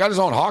stats. He's got his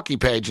own hockey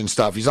page and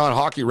stuff. He's on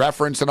Hockey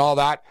Reference and all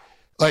that.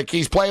 Like,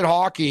 he's played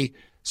hockey.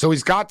 So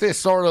he's got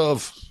this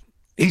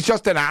he's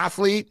just an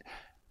athlete,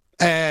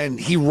 and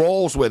he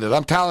rolls with it.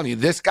 I'm telling you,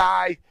 this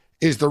guy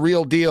is the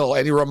real deal.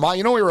 And he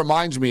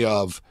reminds me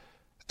of,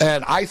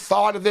 and I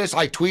thought of this.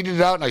 I tweeted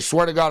it out, and I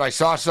swear to God, I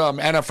saw some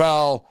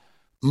NFL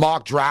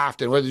mock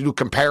draft and where they do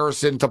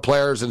comparison to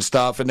players and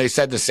stuff, and they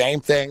said the same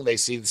thing. They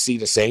see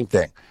the same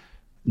thing.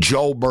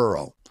 Joe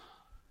Burrow.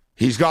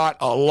 He's got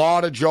a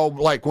lot of Joe.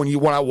 Like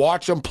when I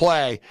watch him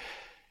play,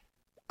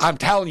 I'm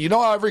telling you,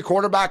 how every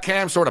quarterback,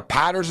 Cam, sort of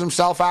patterns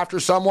himself after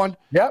someone?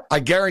 Yep.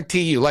 I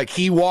guarantee you, like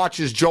he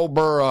watches Joe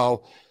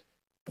Burrow.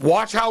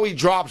 Watch how he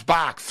drops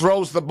back,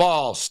 throws the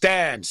ball,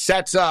 stands,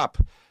 sets up,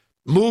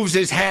 moves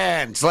his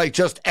hands, like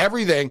just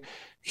everything.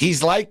 He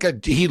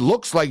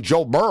looks like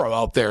Joe Burrow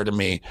out there to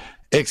me.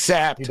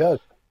 Except he does.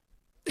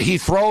 He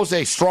throws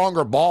a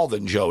stronger ball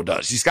than Joe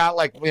does. He's got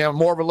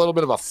more of a little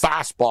bit of a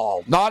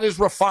fastball. Not as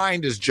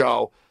refined as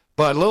Joe,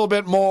 but a little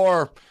bit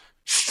more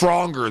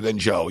stronger than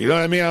Joe. You know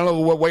what I mean? I don't know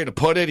what way to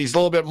put it. He's a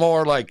little bit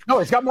more like... No,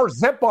 he's got more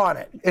zip on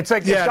it. It's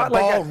like... It's got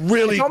like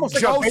really... It's almost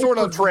Joe like a sort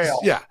of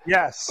trail. Yeah.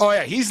 Yes. Oh,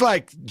 yeah. He's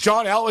like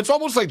John It's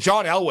almost like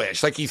John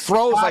Elway. Like he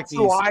throws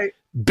these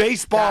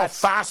baseball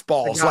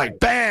fastballs like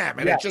bam,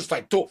 and it's just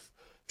like doof.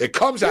 It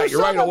comes at you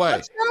right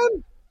away.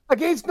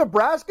 Against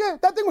Nebraska,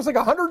 that thing was like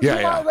 100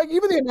 miles. Like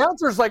even the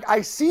announcers, like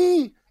I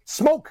see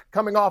smoke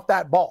coming off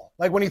that ball,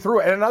 like when he threw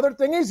it. And another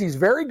thing is he's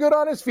very good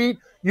on his feet.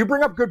 You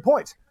bring up good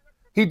points.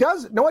 He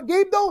does. Know what,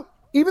 Gabe? Though,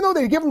 even though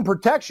they give him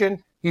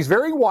protection, he's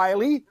very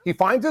wily. He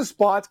finds his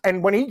spots,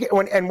 and when he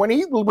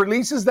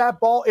releases that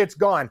ball, it's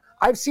gone.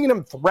 I've seen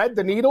him thread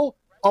the needle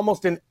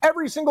almost in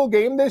every single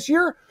game this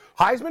year.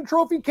 Heisman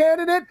Trophy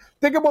candidate.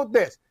 Think about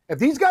this: if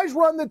these guys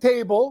run the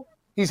table.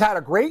 He's had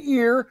a great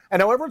year,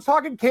 and now everyone's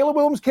talking Caleb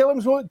Williams,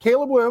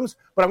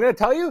 but I'm going to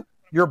tell you,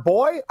 your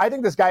boy, I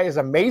think this guy is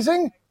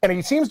amazing, and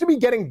he seems to be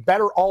getting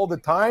better all the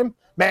time.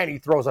 Man, he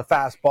throws a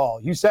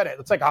fastball. You said it.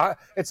 It's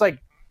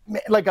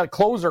like a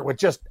closer with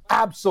just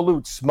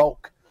absolute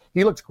smoke.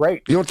 He looks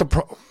great. You know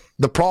what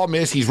the problem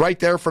is? He's right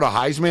there for the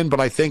Heisman, but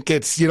I think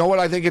it's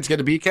going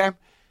to be, Cam?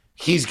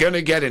 He's going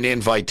to get an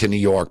invite to New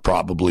York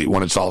probably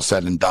when it's all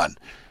said and done.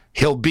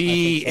 He'll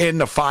be in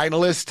the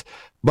finalist,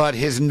 but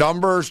his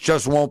numbers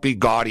just won't be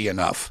gaudy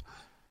enough.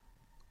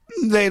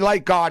 They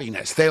like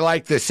gaudiness. They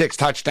like the 6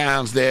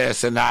 touchdowns,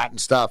 this and that and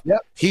stuff.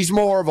 Yep. He's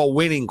more of a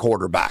winning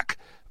quarterback.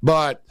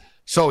 But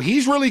so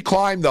he's really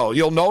climbed, though.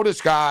 You'll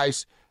notice,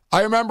 guys,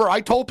 I remember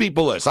I told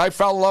people this. I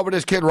fell in love with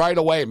this kid right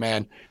away,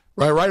 man.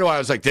 Right away, I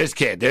was like, this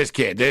kid.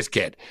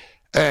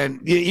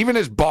 And even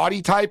his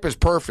body type is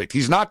perfect.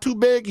 He's not too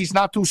big. He's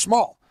not too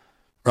small,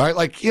 right?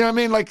 Like, you know what I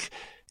mean? Like,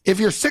 if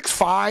you're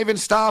 6'5" and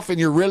stuff, and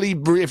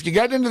if you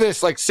get into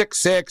this like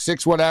 6'6",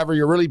 6 whatever,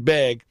 you're really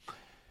big.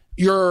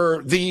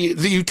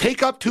 You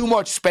take up too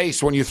much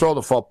space when you throw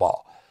the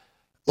football.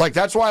 Like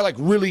that's why like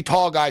really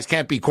tall guys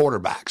can't be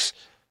quarterbacks.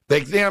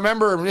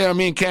 Remember,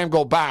 me and Cam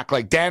go back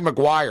like Dan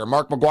McGuire,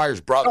 Mark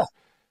McGuire's brother.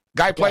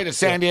 Guy played at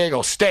San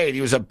Diego State.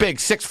 He was a big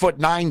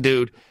 6'9"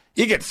 dude.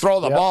 He could throw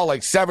the ball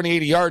like 70,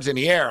 80 yards in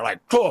the air,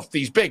 like poof,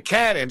 these big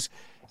cannons.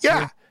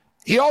 Yeah.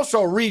 He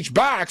also reached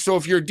back. So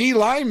if you're D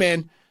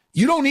lineman,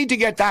 you don't need to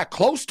get that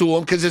close to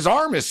him because his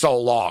arm is so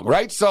long,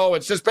 right? So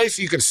it's just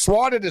basically you can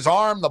swat at his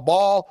arm, the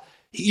ball.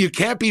 You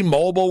can't be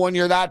mobile when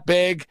you're that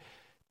big.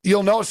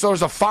 You'll notice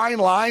there's a fine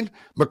line.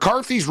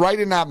 McCarthy's right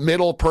in that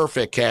middle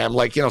perfect, Cam,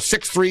 like,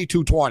 6'3",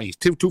 220,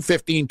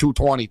 215,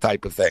 220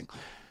 type of thing.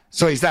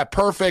 So he's that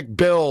perfect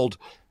build,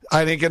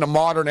 I think, in a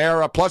modern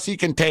era. Plus he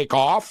can take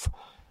off.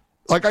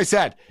 Like I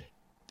said,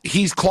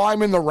 he's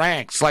climbing the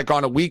ranks like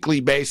on a weekly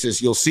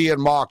basis. You'll see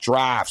in mock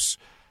drafts.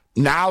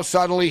 Now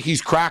suddenly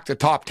he's cracked the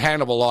top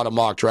 10 of a lot of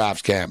mock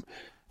drafts, Cam,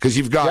 because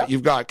you've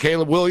got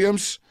Caleb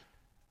Williams,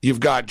 you've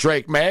got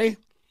Drake May.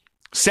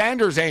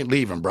 Sanders ain't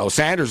leaving, bro.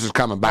 Sanders is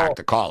coming back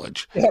to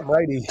college. Yeah,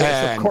 right.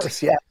 Of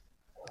course, yeah.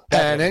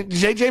 And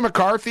J.J.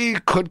 McCarthy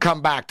could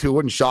come back too.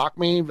 Wouldn't shock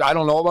me. I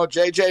don't know about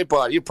J.J.,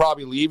 but he'd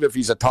probably leave if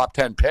he's a top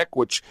 10 pick,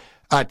 which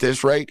at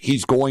this rate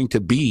he's going to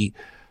be.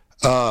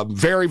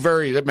 Very,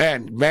 very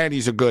man.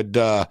 He's a good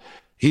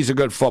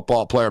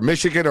football player.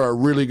 Michigan are a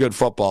really good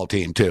football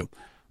team too.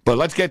 But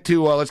let's get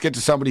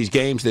to some of these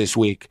games this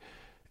week,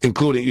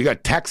 including you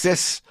got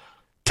Texas,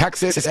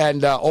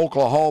 and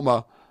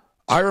Oklahoma.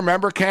 I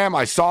remember, Cam,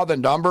 I saw the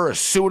number as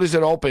soon as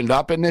it opened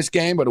up in this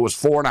game, but it was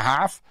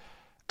 4.5.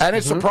 And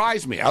it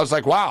surprised me. I was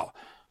like, wow.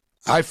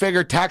 I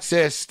figured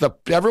Texas,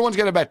 everyone's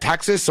going to bet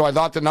Texas, so I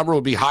thought the number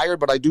would be higher,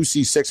 but I do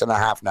see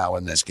 6.5 now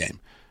in this game.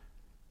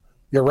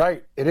 You're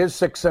right. It is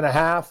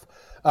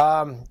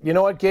 6.5. You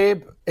know what,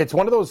 Gabe? It's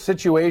one of those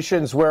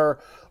situations where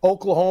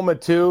Oklahoma,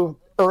 too,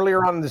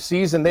 earlier on in the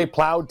season, they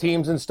plowed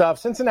teams and stuff.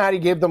 Cincinnati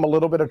gave them a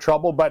little bit of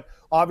trouble, but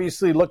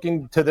obviously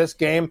looking to this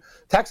game,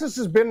 Texas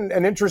has been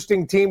an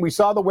interesting team. We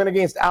saw the win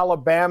against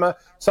Alabama.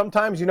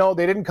 Sometimes, they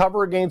didn't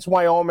cover against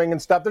Wyoming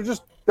and stuff.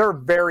 They're a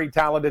very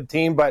talented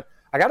team, but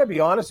I got to be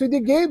honest with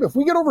you, Gabe, if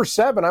we get over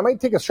 7, I might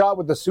take a shot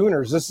with the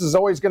Sooners. This is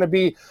always going to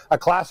be a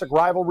classic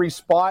rivalry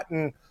spot,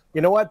 and you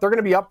know what? They're going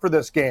to be up for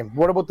this game.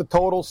 What about the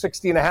total,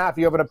 60.5?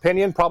 You have an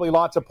opinion? Probably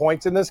lots of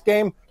points in this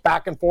game.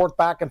 Back and forth.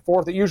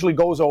 It usually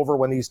goes over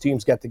when these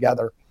teams get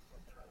together.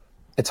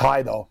 It's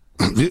high, though.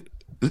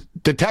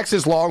 The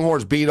Texas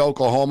Longhorns beat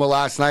Oklahoma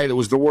last night. It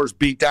was the worst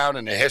beatdown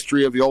in the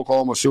history of the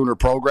Oklahoma Sooner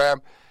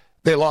program.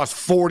 They lost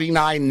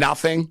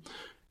 49-0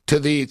 to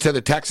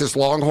the Texas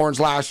Longhorns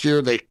last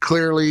year. They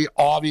clearly,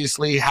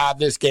 obviously, have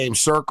this game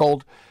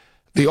circled.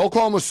 The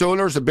Oklahoma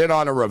Sooners have been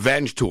on a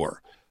revenge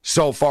tour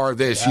so far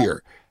this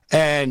year.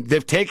 And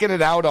they've taken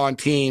it out on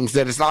teams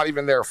that it's not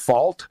even their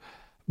fault,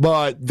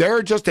 but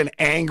they're just an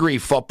angry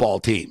football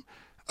team,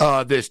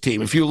 this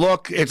team. If you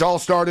look, it's all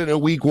started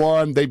in week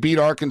 1. They beat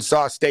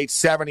Arkansas State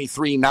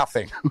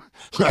 73-0.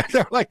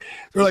 They're like,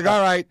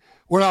 all right,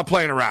 we're not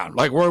playing around.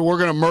 Like, we're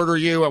going to murder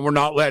you, and we're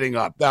not letting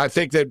up. I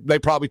think that they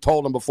probably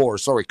told them before,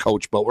 sorry,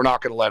 coach, but we're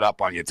not going to let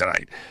up on you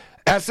tonight.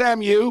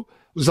 SMU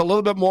was a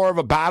little bit more of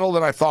a battle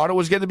than I thought it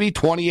was going to be,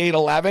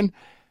 28-11.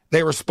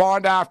 They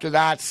respond after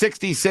that,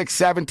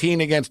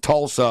 66-17 against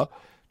Tulsa,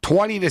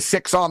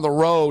 20-6 on the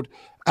road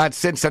at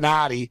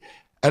Cincinnati,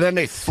 and then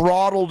they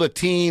throttled a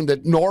team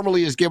that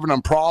normally has given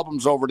them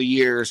problems over the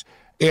years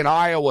in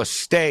Iowa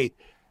State.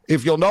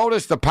 If you'll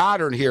notice the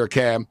pattern here,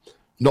 Cam,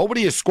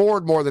 nobody has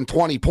scored more than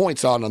 20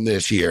 points on them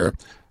this year,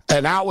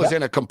 and that was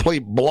in a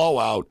complete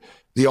blowout.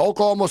 The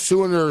Oklahoma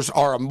Sooners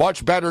are a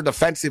much better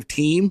defensive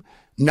team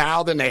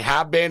now than they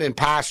have been in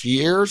past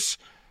years.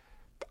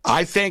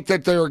 I think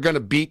that they're going to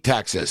beat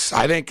Texas.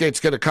 I think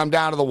it's going to come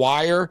down to the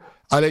wire.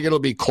 I think it'll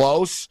be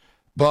close,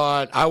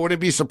 but I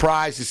wouldn't be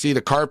surprised to see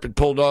the carpet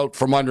pulled out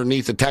from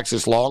underneath the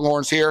Texas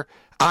Longhorns here.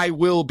 I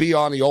will be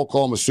on the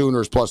Oklahoma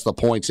Sooners plus the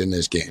points in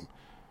this game.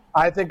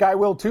 I think I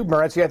will too,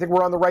 Morency. I think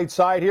we're on the right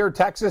side here.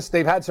 Texas,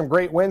 they've had some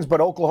great wins, but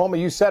Oklahoma,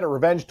 you said, a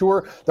revenge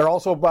tour. They're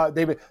also,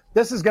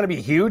 this is going to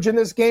be huge in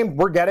this game.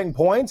 We're getting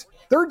points.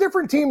 They're a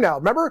different team now.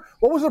 Remember,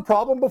 what was the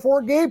problem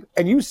before, Gabe?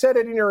 And you said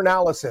it in your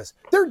analysis.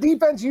 Their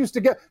defense used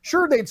to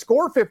they'd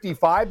score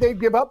 55,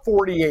 they'd give up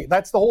 48.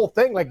 That's the whole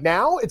thing. Like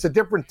now, it's a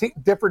different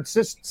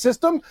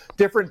system,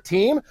 different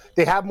team.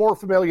 They have more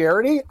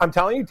familiarity. I'm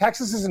telling you,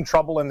 Texas is in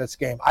trouble in this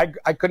game.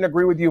 I couldn't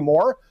agree with you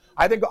more.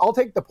 I think I'll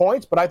take the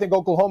points, but I think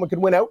Oklahoma could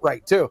win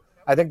outright, too.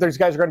 I think these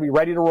guys are going to be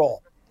ready to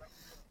roll.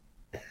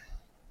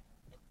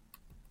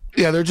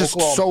 Yeah, they're just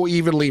so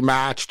evenly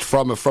matched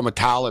from a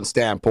talent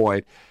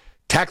standpoint.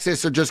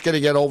 Texas are just going to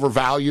get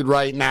overvalued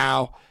right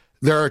now.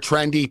 They're a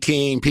trendy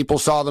team. People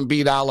saw them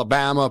beat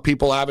Alabama.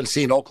 People haven't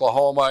seen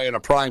Oklahoma in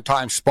a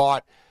primetime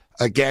spot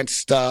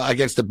against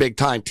a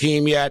big-time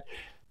team yet.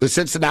 The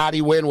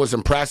Cincinnati win was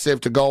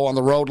impressive to go on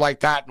the road like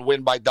that and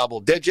win by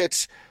double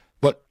digits.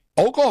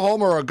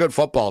 Oklahoma are a good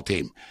football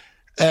team.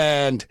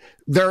 And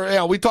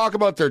we talk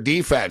about their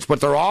defense,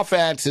 but their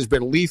offense has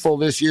been lethal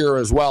this year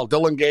as well.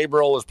 Dylan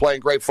Gabriel is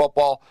playing great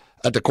football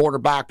at the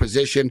quarterback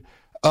position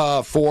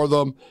for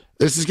them.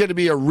 This is going to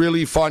be a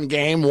really fun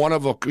game. One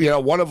of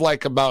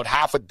like about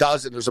half a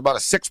dozen. There's about a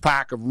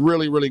 6-pack of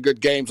really, really good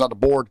games on the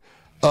board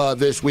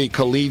this week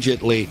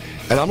collegiately.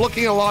 And I'm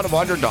looking at a lot of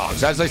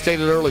underdogs. As I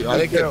stated earlier, I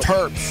think the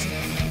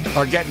Terps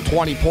are getting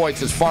 20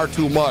 points is far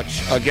too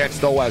much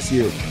against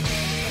OSU.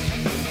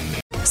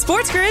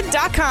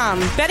 SportsGrid.com.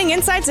 Betting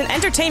insights and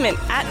entertainment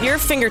at your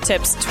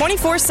fingertips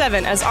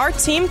 24/7 as our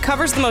team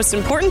covers the most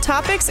important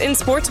topics in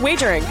sports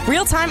wagering.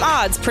 Real-time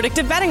odds,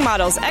 predictive betting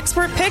models,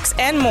 expert picks,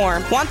 and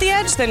more. Want the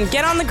edge? Then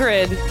get on the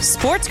grid.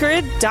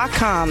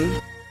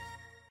 SportsGrid.com.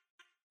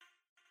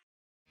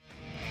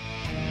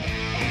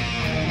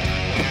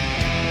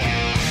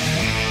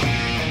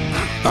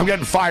 I'm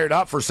getting fired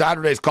up for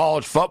Saturday's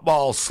college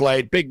football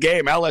slate. Big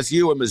game,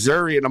 LSU and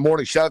Missouri in the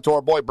morning. Shout out to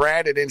our boy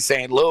Brandon in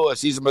St.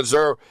 Louis. He's a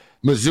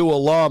Mizzou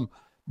alum.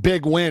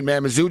 Big win,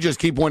 man. Mizzou just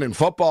keep winning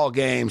football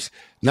games.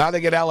 Now they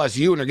get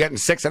LSU, and they're getting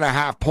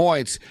 6.5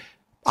 points.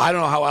 I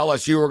don't know how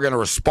LSU are going to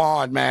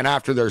respond, man,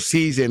 after their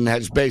season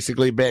has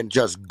basically been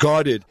just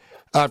gutted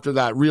after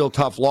that real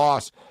tough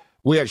loss.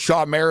 We had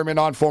Shaw Merriman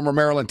on, former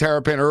Maryland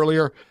Terrapin,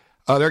 earlier.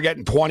 They're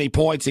getting 20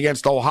 points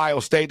against Ohio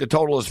State. The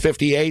total is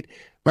 58.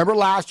 Remember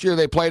last year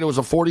they played, it was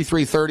a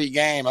 43-30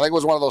 game. I think it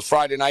was one of those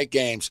Friday night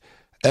games.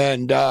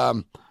 And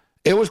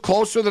it was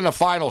closer than the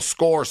final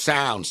score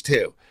sounds,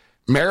 too.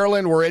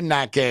 Maryland were in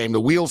that game.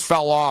 The wheels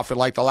fell off in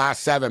like the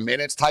last 7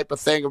 minutes type of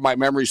thing, if my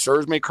memory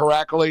serves me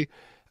correctly.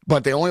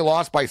 But they only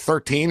lost by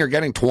 13. They're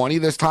getting 20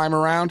 this time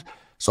around.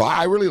 So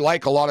I really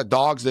like a lot of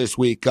dogs this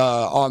week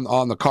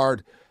on the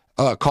card,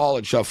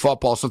 college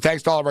football. So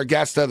thanks to all of our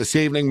guests this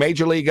evening.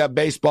 Major League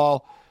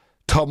Baseball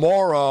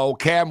tomorrow.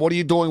 Cam, what are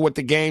you doing with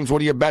the games?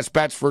 What are your best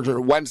bets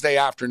for Wednesday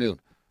afternoon?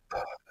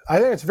 I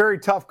think it's a very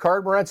tough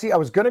card, Morency. I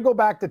was going to go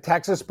back to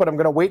Texas, but I'm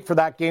going to wait for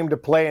that game to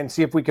play and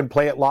see if we can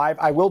play it live.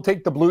 I will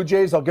take the Blue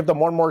Jays. I'll give them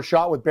one more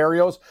shot with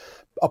Berrios,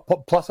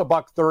 plus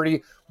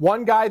 $1.30.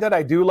 One guy that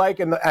I do like,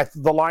 and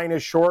the line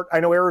is short. I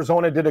know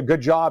Arizona did a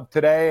good job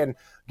today, and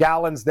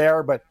Gallen's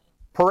there, but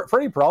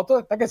Freddie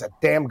Peralta, that guy's a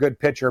damn good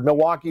pitcher.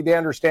 Milwaukee, they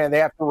understand they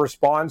have to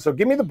respond. So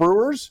give me the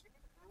Brewers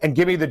and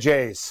give me the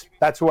Jays.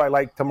 That's who I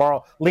like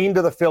tomorrow. Lean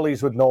to the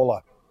Phillies with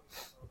Nola.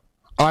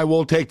 I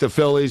will take the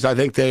Phillies. I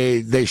think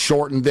they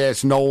shortened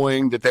this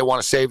knowing that they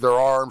want to save their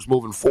arms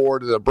moving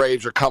forward. The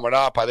Braves are coming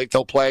up. I think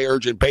they'll play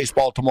urgent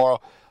baseball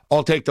tomorrow.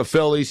 I'll take the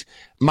Phillies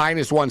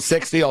minus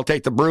 160. I'll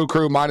take the Brew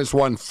Crew minus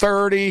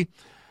 130.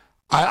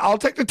 I'll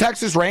take the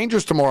Texas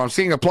Rangers tomorrow. I'm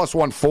seeing a plus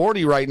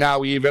 140 right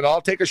now even.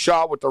 I'll take a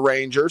shot with the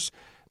Rangers.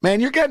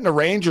 Man, you're getting the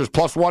Rangers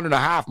plus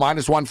 1.5,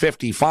 minus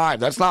 155.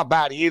 That's not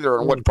bad either,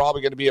 and what's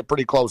probably going to be a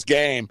pretty close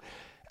game.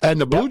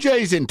 And the Blue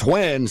Jays and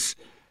Twins,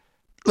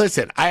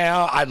 listen,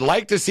 I'd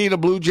like to see the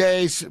Blue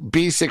Jays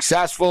be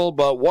successful,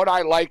 but what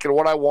I like and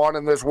what I want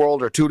in this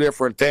world are two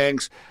different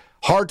things.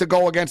 Hard to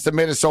go against the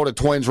Minnesota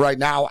Twins right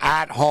now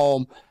at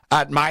home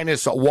at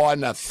minus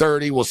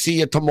 130. We'll see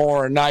you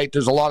tomorrow night.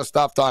 There's a lot of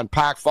stuff to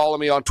unpack. Follow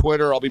me on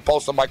Twitter. I'll be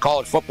posting my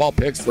college football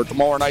picks for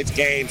tomorrow night's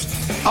games.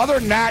 Other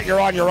than that,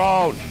 you're on your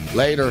own.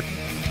 Later.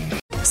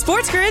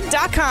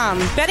 SportsGrid.com.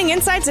 Betting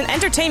insights and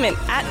entertainment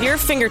at your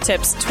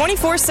fingertips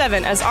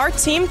 24/7 as our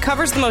team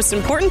covers the most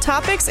important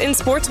topics in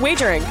sports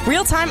wagering.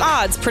 Real-time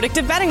odds,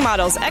 predictive betting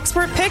models,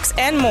 expert picks,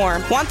 and more.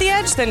 Want the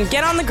edge? Then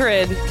get on the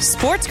grid.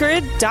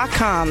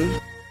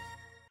 SportsGrid.com.